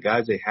judgments. But the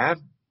guys they have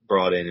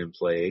brought in and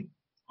played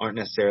aren't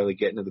necessarily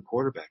getting to the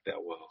quarterback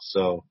that well.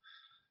 So,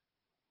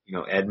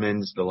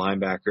 Edmonds, the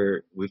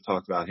linebacker, we've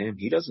talked about him.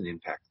 He doesn't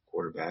impact the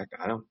quarterback.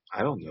 I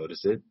don't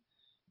notice it.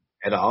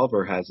 Ed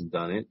Oliver hasn't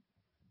done it.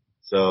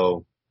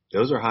 So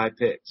those are high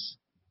picks.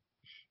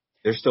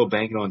 They're still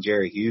banking on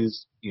Jerry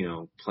Hughes,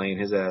 playing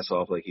his ass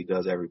off like he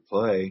does every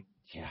play.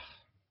 Yeah.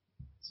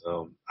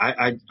 So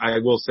I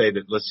will say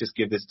that let's just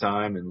give this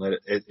time and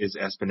is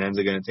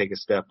Espinoza going to take a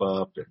step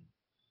up?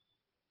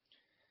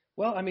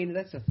 Well, I mean,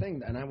 that's the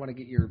thing, and I want to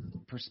get your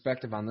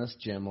perspective on this,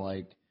 Jim.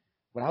 Like,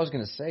 what I was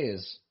going to say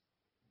is,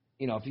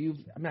 I'm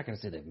not going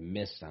to say they've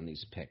missed on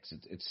these picks.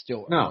 It's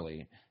still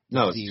early.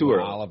 No, it's too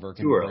early. Oliver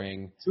can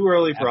bring. Too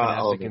early for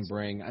Oliver can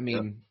bring. I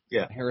mean,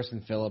 yeah.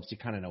 Harrison Phillips, you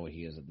kind of know what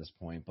he is at this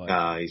point. But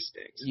he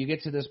stinks. You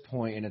get to this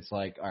point, and it's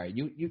like, all right,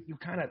 you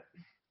kind of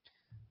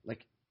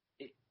like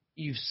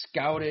you've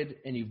scouted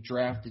and you've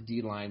drafted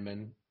D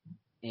linemen,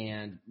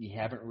 and you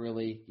haven't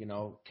really,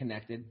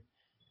 connected.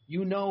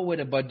 You know what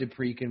a Bud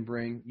Dupree can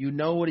bring. You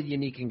know what a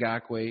Yannick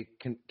Ngakoue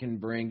can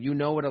bring. You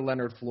know what a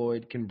Leonard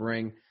Floyd can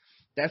bring.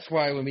 That's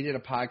why when we did a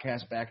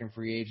podcast back in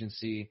free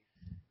agency,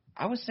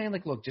 I was saying,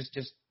 like, look, just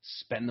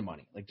spend the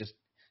money. Like, just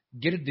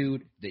get a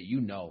dude that you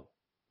know.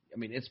 I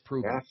mean, it's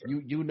proven.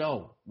 You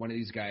know one of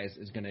these guys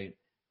is going to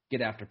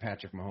get after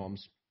Patrick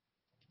Mahomes.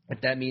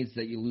 If that means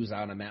that you lose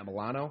out on Matt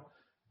Milano,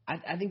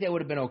 I think that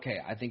would have been okay.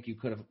 I think you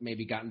could have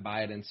maybe gotten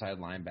by an inside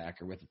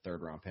linebacker with a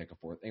third-round pick, a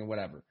fourth, and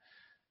whatever.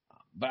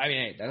 But, I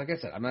mean, hey, like I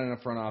said, I'm not in a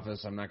front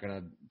office. I'm not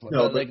going to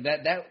 – like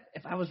that.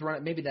 If I was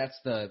running – maybe that's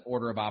the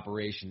order of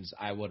operations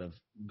I would have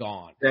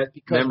gone.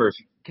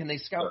 Can they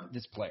scout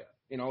this player?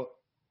 You know,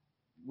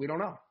 we don't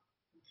know.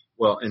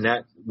 Well, and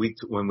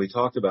when we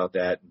talked about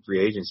that in free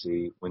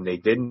agency, when they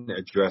didn't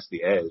address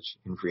the edge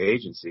in free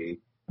agency,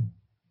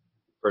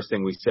 first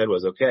thing we said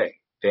was, okay,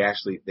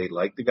 they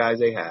like the guys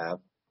they have.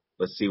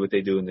 Let's see what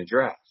they do in the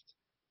draft.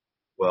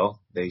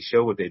 Well, they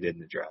show what they did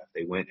in the draft.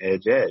 They went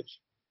edge,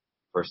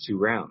 first 2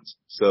 rounds.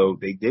 So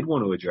they did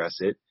want to address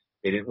it.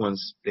 They didn't want.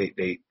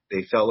 They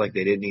felt like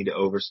they didn't need to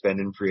overspend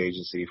in free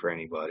agency for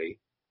anybody.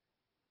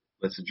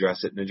 Let's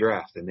address it in the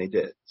draft, and they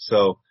did.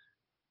 So,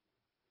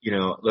 you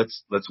know,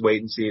 let's wait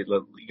and see it.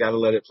 You got to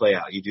let it play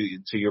out. You do,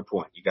 to your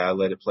point. You got to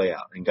let it play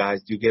out. And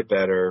guys do get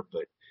better,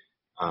 but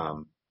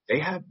they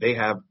have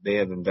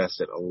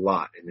invested a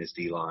lot in this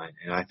D line,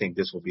 and I think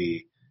this will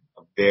be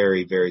a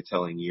very, very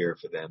telling year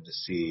for them to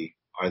see,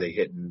 are they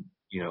hitting,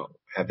 you know,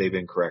 have they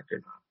been correct or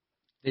not?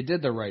 They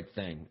did the right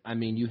thing. I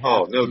mean, you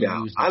have no to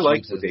doubt. use the I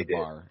like Chiefs what as they the did.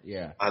 bar.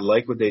 Yeah. I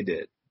like what they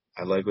did.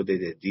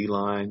 D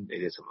line, they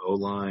did some O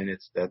line.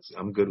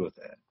 I'm good with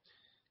that.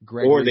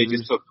 Or they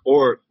just took,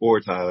 or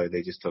Tyler,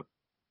 they just took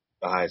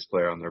the highest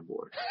player on their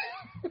board.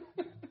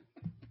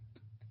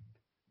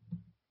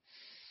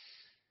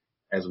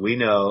 As we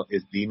know,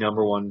 is the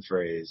number one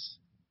phrase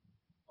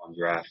on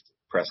draft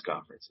press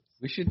conferences.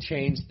 We should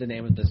change the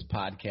name of this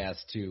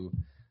podcast to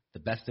the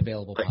best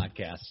available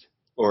podcast.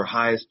 Or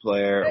highest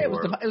player. Hey, it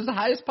was the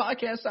highest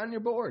podcast on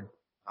your board.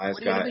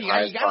 Highest guy.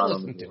 You got to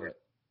listen to it.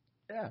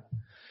 Yeah.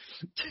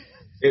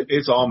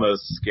 It's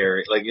almost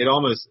scary. Like, it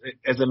almost,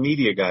 as a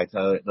media guy,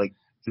 Tyler, like,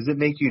 does it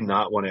make you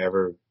not want to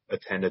ever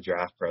attend a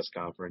draft press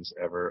conference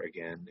ever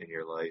again in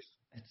your life?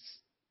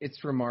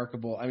 It's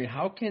remarkable. I mean,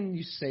 how can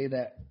you say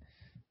that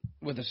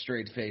with a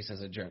straight face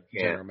as a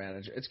general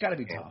manager? It's got to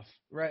be tough,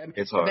 right? I mean,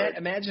 it's hard.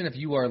 Imagine if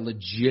you are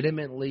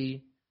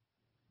legitimately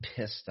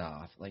pissed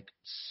off, like,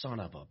 son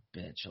of a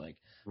bitch, like,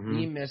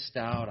 we missed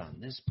out on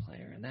this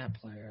player and that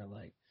player,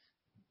 like,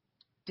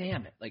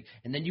 damn it, like,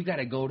 and then you got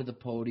to go to the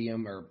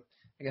podium, or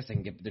I guess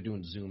they're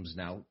doing Zooms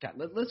now.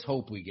 God, let's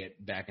hope we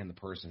get back in the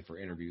person for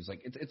interviews.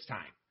 Like, it's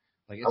time.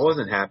 Like, I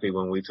wasn't happy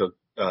when we took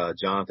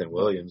Jonathan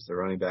Williams, the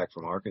running back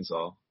from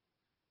Arkansas.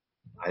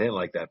 I didn't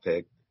like that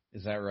pick.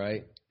 Is that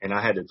right? And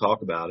I had to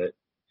talk about it,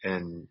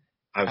 and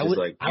I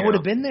would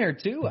have been there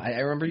too. I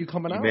remember you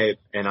coming out.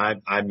 And I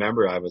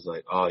remember I was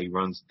like, oh, he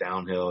runs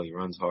downhill, he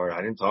runs hard.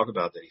 I didn't talk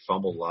about that. He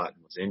fumbled a lot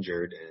and was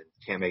injured and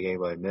can't make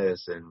anybody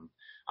miss.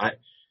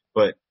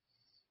 But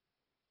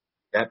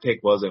that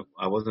pick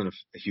I wasn't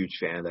a huge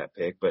fan of that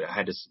pick, but I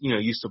had to,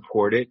 you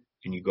support it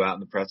and you go out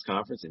in the press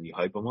conference and you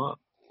hype them up.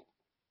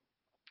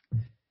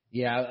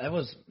 Yeah, that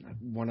was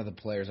one of the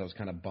players I was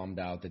kind of bummed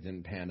out that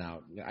didn't pan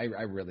out.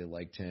 I really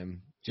liked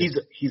him. He's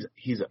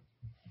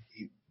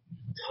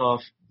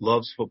tough,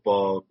 loves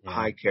football,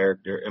 high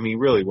character. I mean, he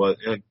really was.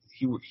 Like,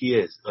 he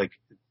is. Like,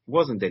 it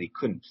wasn't that he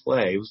couldn't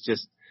play. It was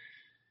just,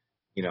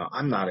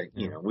 I'm not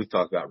we've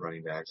talked about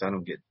running backs. I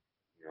don't get,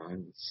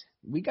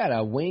 We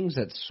got wings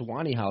at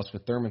Swanee House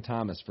with Thurman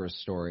Thomas for a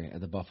story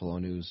at the Buffalo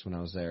News when I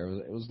was there.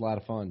 It was a lot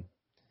of fun.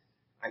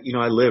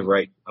 I live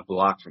right a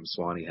block from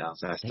Swanee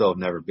House, and I still have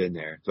never been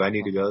there. Do I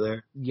need to go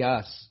there?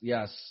 Yes.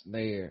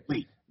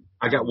 Wait,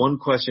 I got one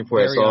question for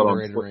you. I saw it on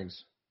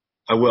rings.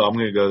 I will. I'm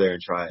going to go there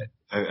and try it.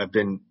 I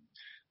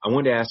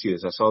wanted to ask you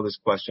this. I saw this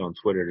question on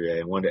Twitter today.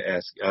 I wanted to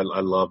ask. I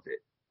loved it.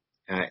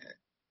 And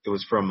it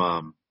was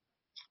from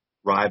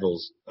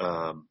Rivals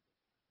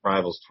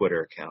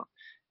Twitter account.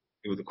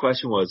 The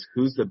question was,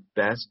 who's the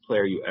best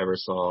player you ever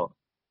saw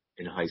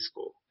in high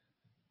school?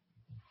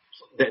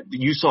 That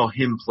you saw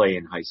him play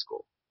in high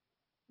school.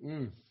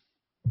 And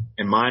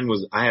mine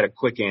was, I had a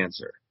quick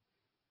answer.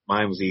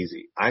 Mine was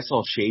easy. I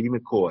saw Shady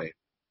McCoy,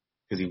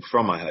 because he was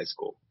from my high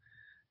school,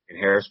 in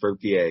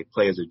Harrisburg, PA,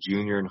 play as a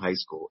junior in high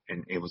school.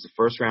 And it was the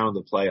first round of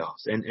the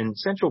playoffs. And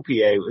Central PA,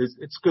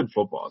 it's good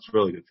football. It's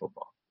really good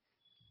football.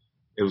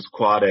 It was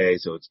quad A,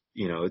 so it's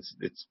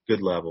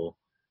good level.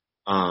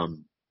 Tyler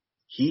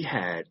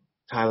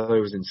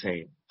was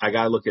insane. I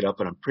got to look it up,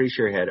 but I'm pretty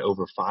sure he had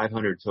over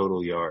 500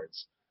 total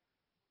yards.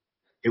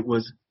 It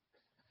was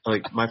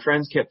like, my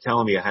friends kept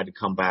telling me I had to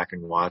come back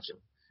and watch him.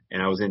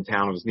 And I was in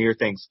town. It was near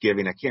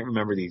Thanksgiving. I can't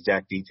remember the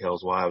exact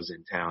details why I was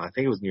in town. I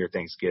think it was near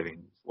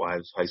Thanksgiving, why it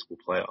was high school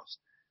playoffs.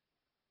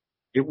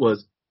 It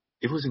was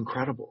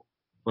incredible.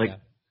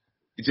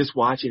 Just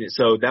watching it.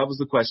 So that was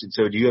the question.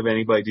 So did you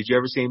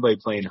ever see anybody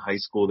play in high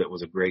school that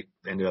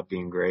ended up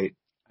being great?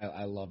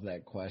 I love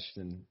that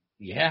question.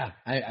 Yeah.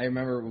 I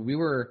remember we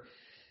were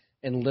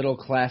in little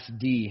Class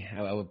D.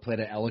 I would play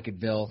at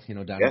Ellicottville,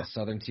 down in the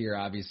southern tier,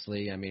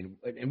 obviously. I mean,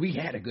 and we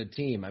had a good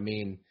team. I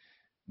mean,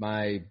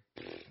 my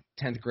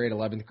 10th grade,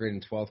 11th grade,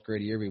 and 12th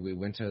grade year, we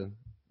went to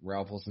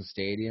Ralph Wilson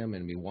Stadium,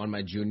 and we won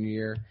my junior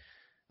year.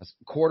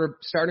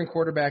 Starting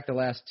quarterback the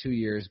last 2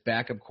 years,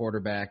 backup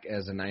quarterback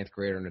as a 9th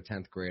grader and a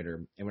 10th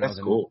grader. And when That's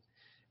cool.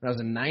 When I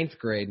was in 9th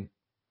grade,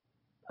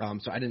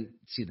 so I didn't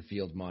see the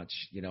field much.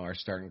 Our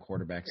starting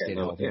quarterback stayed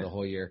healthy the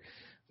whole year.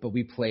 But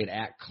we played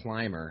at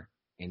Clymer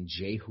and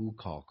Jehu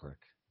Kalkrick.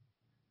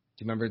 Do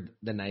you remember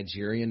the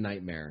Nigerian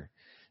Nightmare?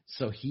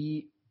 So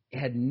he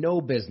had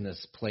no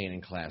business playing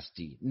in Class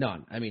D.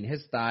 None. I mean,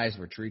 his thighs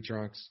were tree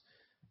trunks.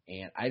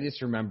 And I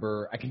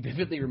can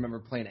vividly remember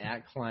playing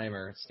at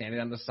Clymer,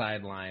 standing on the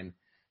sideline,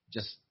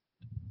 just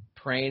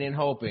praying and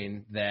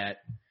hoping that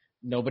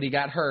nobody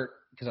got hurt.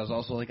 Because I was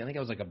also I think I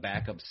was a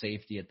backup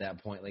safety at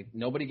that point.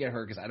 Nobody get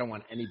hurt because I don't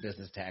want any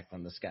business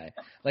tackling this guy.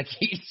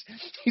 He's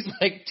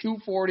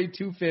 240,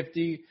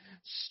 250,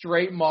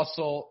 straight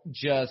muscle,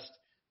 just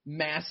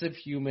massive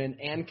human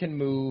and can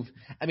move.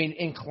 I mean,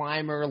 in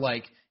Clymer,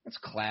 it's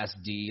Class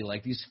D.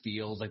 These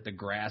fields, the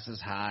grass is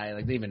high.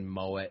 They even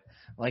mow it.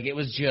 It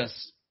was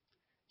just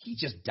he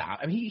just died.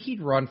 I mean,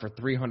 he'd run for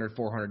 300,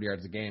 400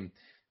 yards a game.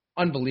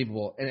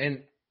 Unbelievable.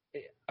 And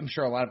I'm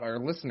sure a lot of our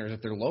listeners,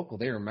 if they're local,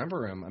 they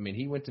remember him. I mean,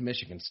 he went to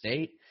Michigan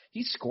State.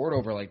 He scored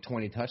over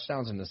 20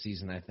 touchdowns in the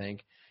season, I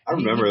think. I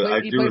remember. He I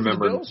do remember for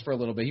the Bills for a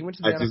little bit. He went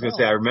to the NFL. I was going to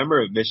say, I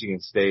remember Michigan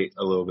State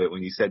a little bit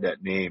when you said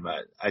that name.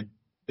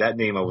 That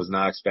name I was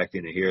not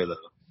expecting to hear, though.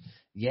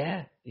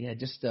 Yeah.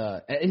 Just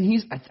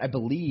and I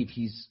believe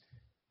he's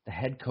the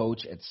head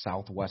coach at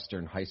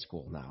Southwestern High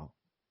School now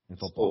in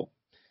football. Cool.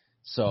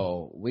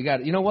 So we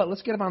got. You know what?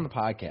 Let's get him on the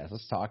podcast.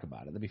 Let's talk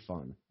about it. That'd be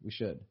fun. We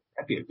should.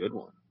 That'd be a good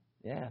one.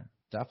 Yeah,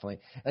 definitely.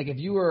 If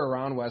you were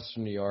around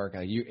Western New York,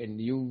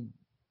 you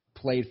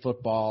played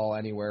football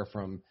anywhere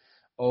from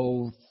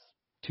 02,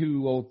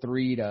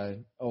 03 to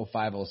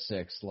 05,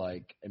 06.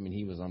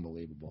 He was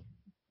unbelievable.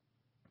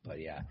 But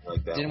yeah,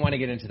 didn't want to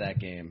get into that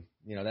game.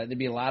 That'd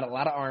be a lot of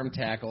arm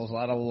tackles, a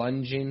lot of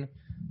lunging,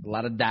 a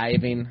lot of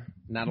diving,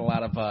 not a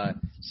lot of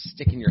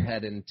sticking your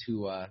head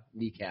into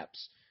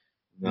kneecaps,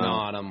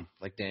 gnawing them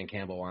like Dan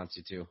Campbell wants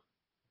you to.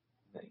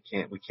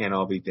 We can't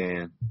all be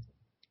Dan.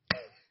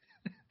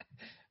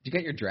 Did you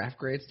get your draft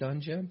grades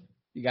done, Jim?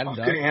 You got them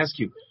done? I was going to ask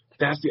you.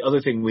 That's the other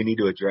thing we need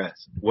to address.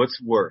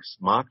 What's worse,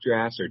 mock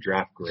drafts or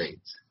draft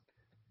grades?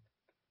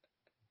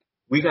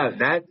 We got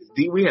that.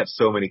 We have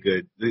so many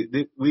good.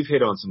 We've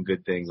hit on some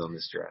good things on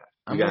this draft.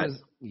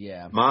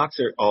 Mocks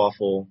are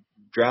awful.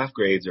 Draft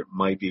grades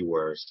might be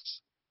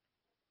worse,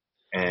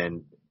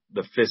 and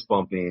the fist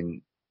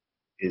bumping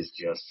is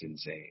just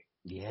insane.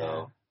 Yeah,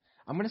 so.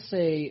 I'm gonna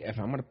say if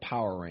I'm gonna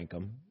power rank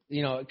them.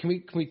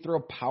 Can we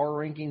throw power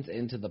rankings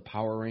into the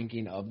power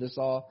ranking of this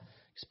all?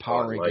 Because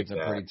power rankings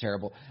are pretty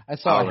terrible. I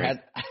saw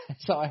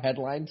a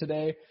headline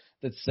today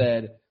that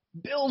said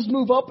Bills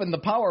move up in the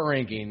power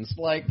rankings.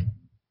 What?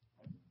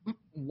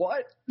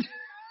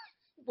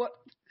 What?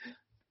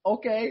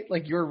 Okay,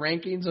 your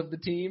rankings of the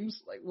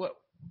teams. What?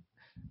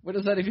 What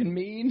does that even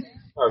mean?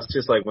 Oh, it's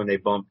just when they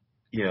bumped.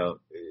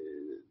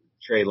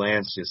 Trey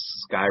Lance just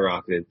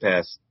skyrocketed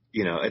past.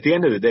 At the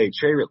end of the day,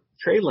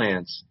 Trey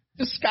Lance.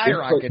 Just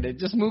skyrocketed.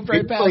 Just moved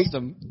right past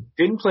him.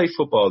 Didn't play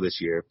football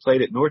this year.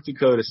 Played at North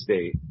Dakota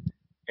State.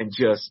 And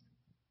just,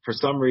 for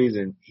some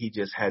reason, he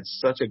just had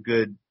such a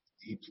good –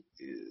 he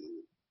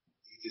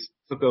just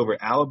took over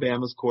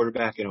Alabama's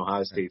quarterback and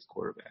Ohio State's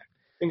quarterback.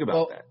 Think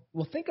about that.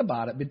 Well, think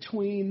about it.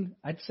 Between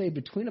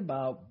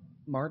about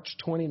March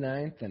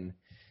 29th and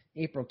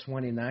April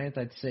 29th,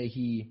 I'd say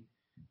he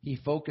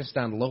focused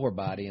on lower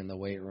body in the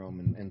weight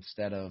room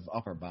instead of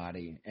upper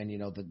body.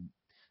 And,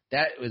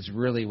 that was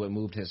really what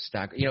moved his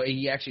stock.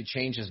 He actually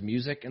changed his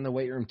music in the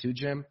weight room too,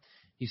 Jim.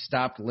 He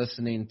stopped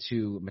listening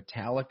to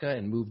Metallica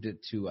and moved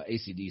it to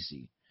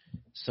AC/DC.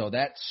 So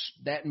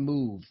that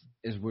move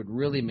is what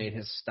really made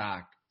his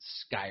stock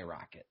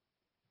skyrocket.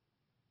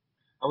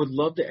 I would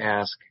love to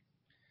ask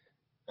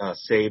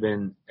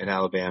Saban at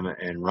Alabama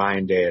and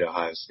Ryan Day at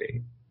Ohio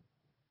State. Did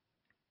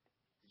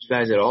you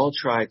guys at all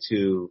try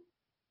to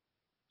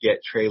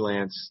get Trey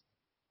Lance,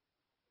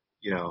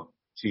 to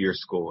your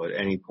school at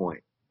any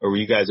point? Or were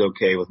you guys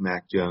okay with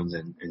Mac Jones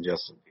and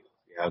Justin Fields?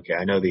 Yeah, okay,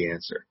 I know the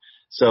answer.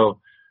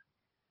 So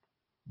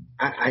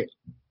I'm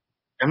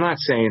not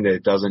saying that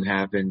it doesn't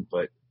happen,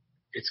 but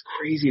it's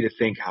crazy to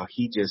think how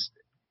he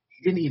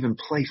didn't even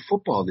play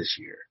football this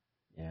year.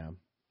 Yeah.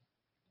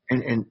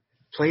 And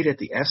played at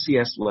the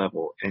FCS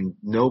level, and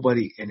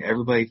everybody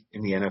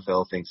in the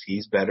NFL thinks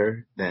he's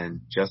better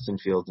than Justin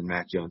Fields and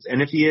Mac Jones.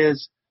 And if he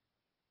is,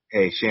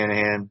 hey,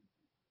 Shanahan,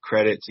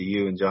 credit to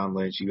you and John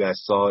Lynch. You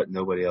guys saw it,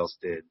 nobody else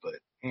did. But,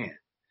 man.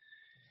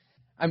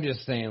 I'm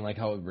just saying,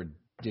 how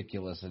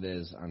ridiculous it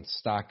is on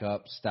stock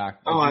up, stock.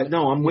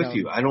 I'm with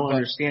you. I don't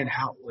understand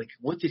how.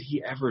 What did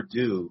he ever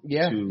do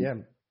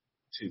to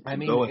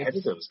go ahead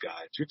of those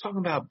guys? You're talking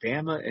about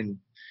Bama, and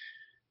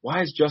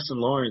why is Justin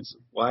Lawrence?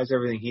 Why is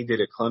everything he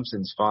did at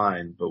Clemson's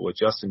fine, but what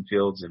Justin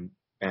Fields and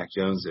Mac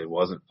Jones did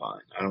wasn't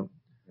fine? I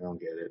don't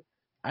get it.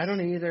 I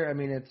don't either. I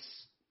mean,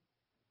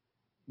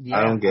 yeah,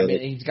 I don't get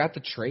it. He's got the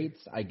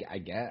traits. I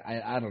get.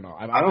 I don't know.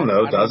 I don't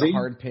know. Does he?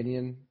 Hard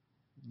opinion.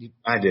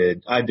 I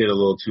did a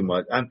little too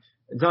much.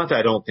 It's not that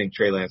I don't think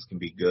Trey Lance can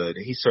be good.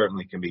 He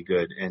certainly can be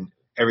good, and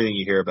everything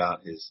you hear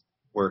about his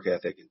work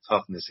ethic and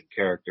toughness and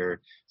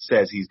character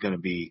says he's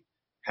going to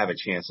have a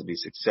chance to be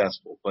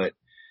successful. But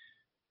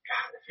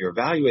God, if you're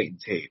evaluating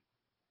tape,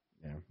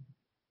 yeah,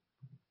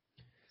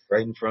 it's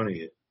right in front of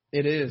you.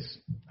 It is.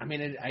 I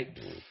mean,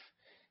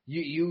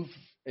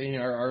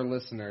 our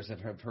listeners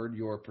have heard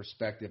your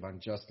perspective on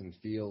Justin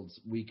Fields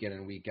week in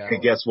and week out.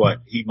 And guess what?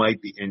 He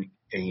might be, and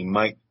he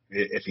might,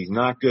 if he's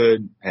not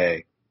good,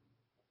 hey,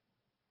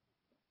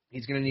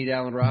 he's going to need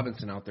Allen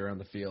Robinson out there on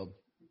the field.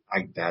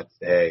 That's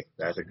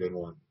a good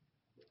one.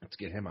 Let's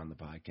get him on the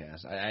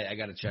podcast. I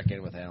got to check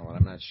in with Allen.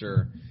 I'm not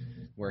sure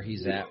where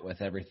he's at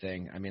with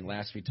everything. I mean,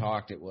 last we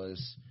talked, it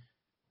was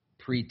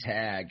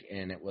pre-tag,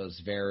 and it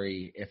was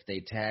very, if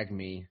they tag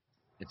me,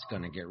 it's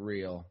going to get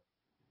real.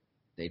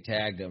 They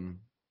tagged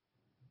him.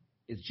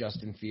 Is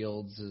Justin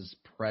Fields'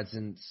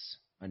 presence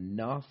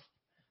enough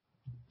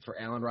for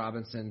Allen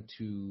Robinson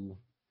to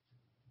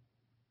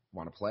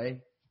want to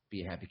play,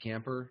 be a happy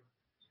camper?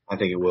 I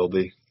think it will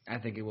be. I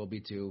think it will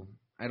be too.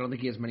 I don't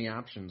think he has many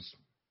options.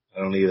 I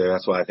don't either.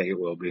 That's why I think it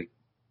will be.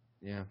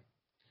 Yeah.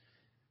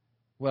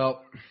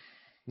 Well,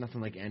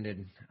 nothing like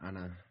ended on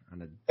a.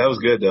 That was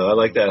good though. I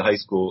like that high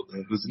school.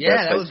 That was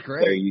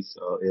great.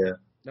 Yeah.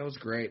 That was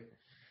great,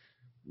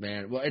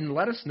 man. Well, and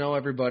let us know,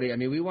 everybody. I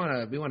mean, we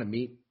want to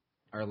meet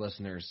our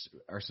listeners,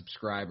 our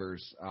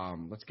subscribers.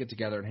 Let's get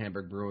together at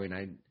Hamburg Brewing.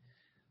 I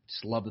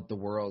just love that the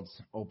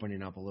world's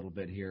opening up a little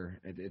bit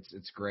here.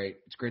 It's great.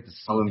 It's great to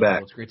see coming people.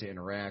 Back. It's great to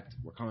interact.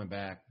 We're coming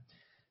back.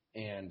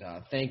 And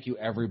thank you,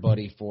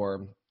 everybody,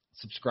 for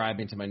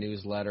subscribing to my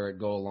newsletter at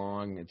Go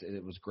Along.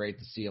 It was great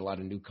to see a lot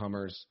of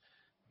newcomers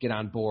get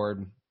on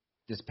board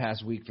this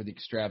past week for the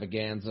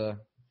extravaganza.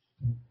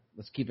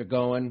 Let's keep it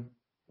going.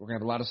 We're going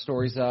to have a lot of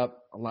stories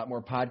up, a lot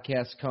more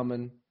podcasts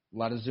coming, a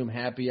lot of Zoom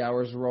happy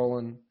hours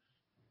rolling,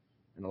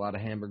 and a lot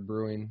of Hamburg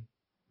Brewing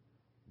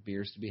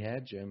beers to be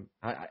had, Jim.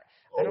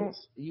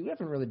 You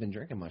haven't really been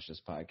drinking much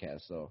this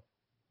podcast, though.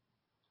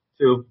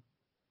 True.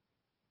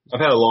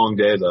 I've had a long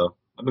day, though.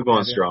 I've been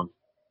going strong.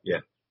 Yeah.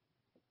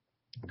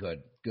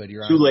 Good.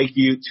 You're two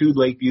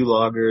Lakeview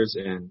lagers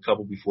and a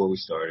couple before we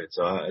started.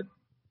 So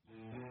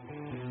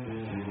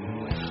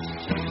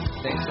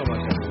thanks so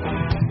much.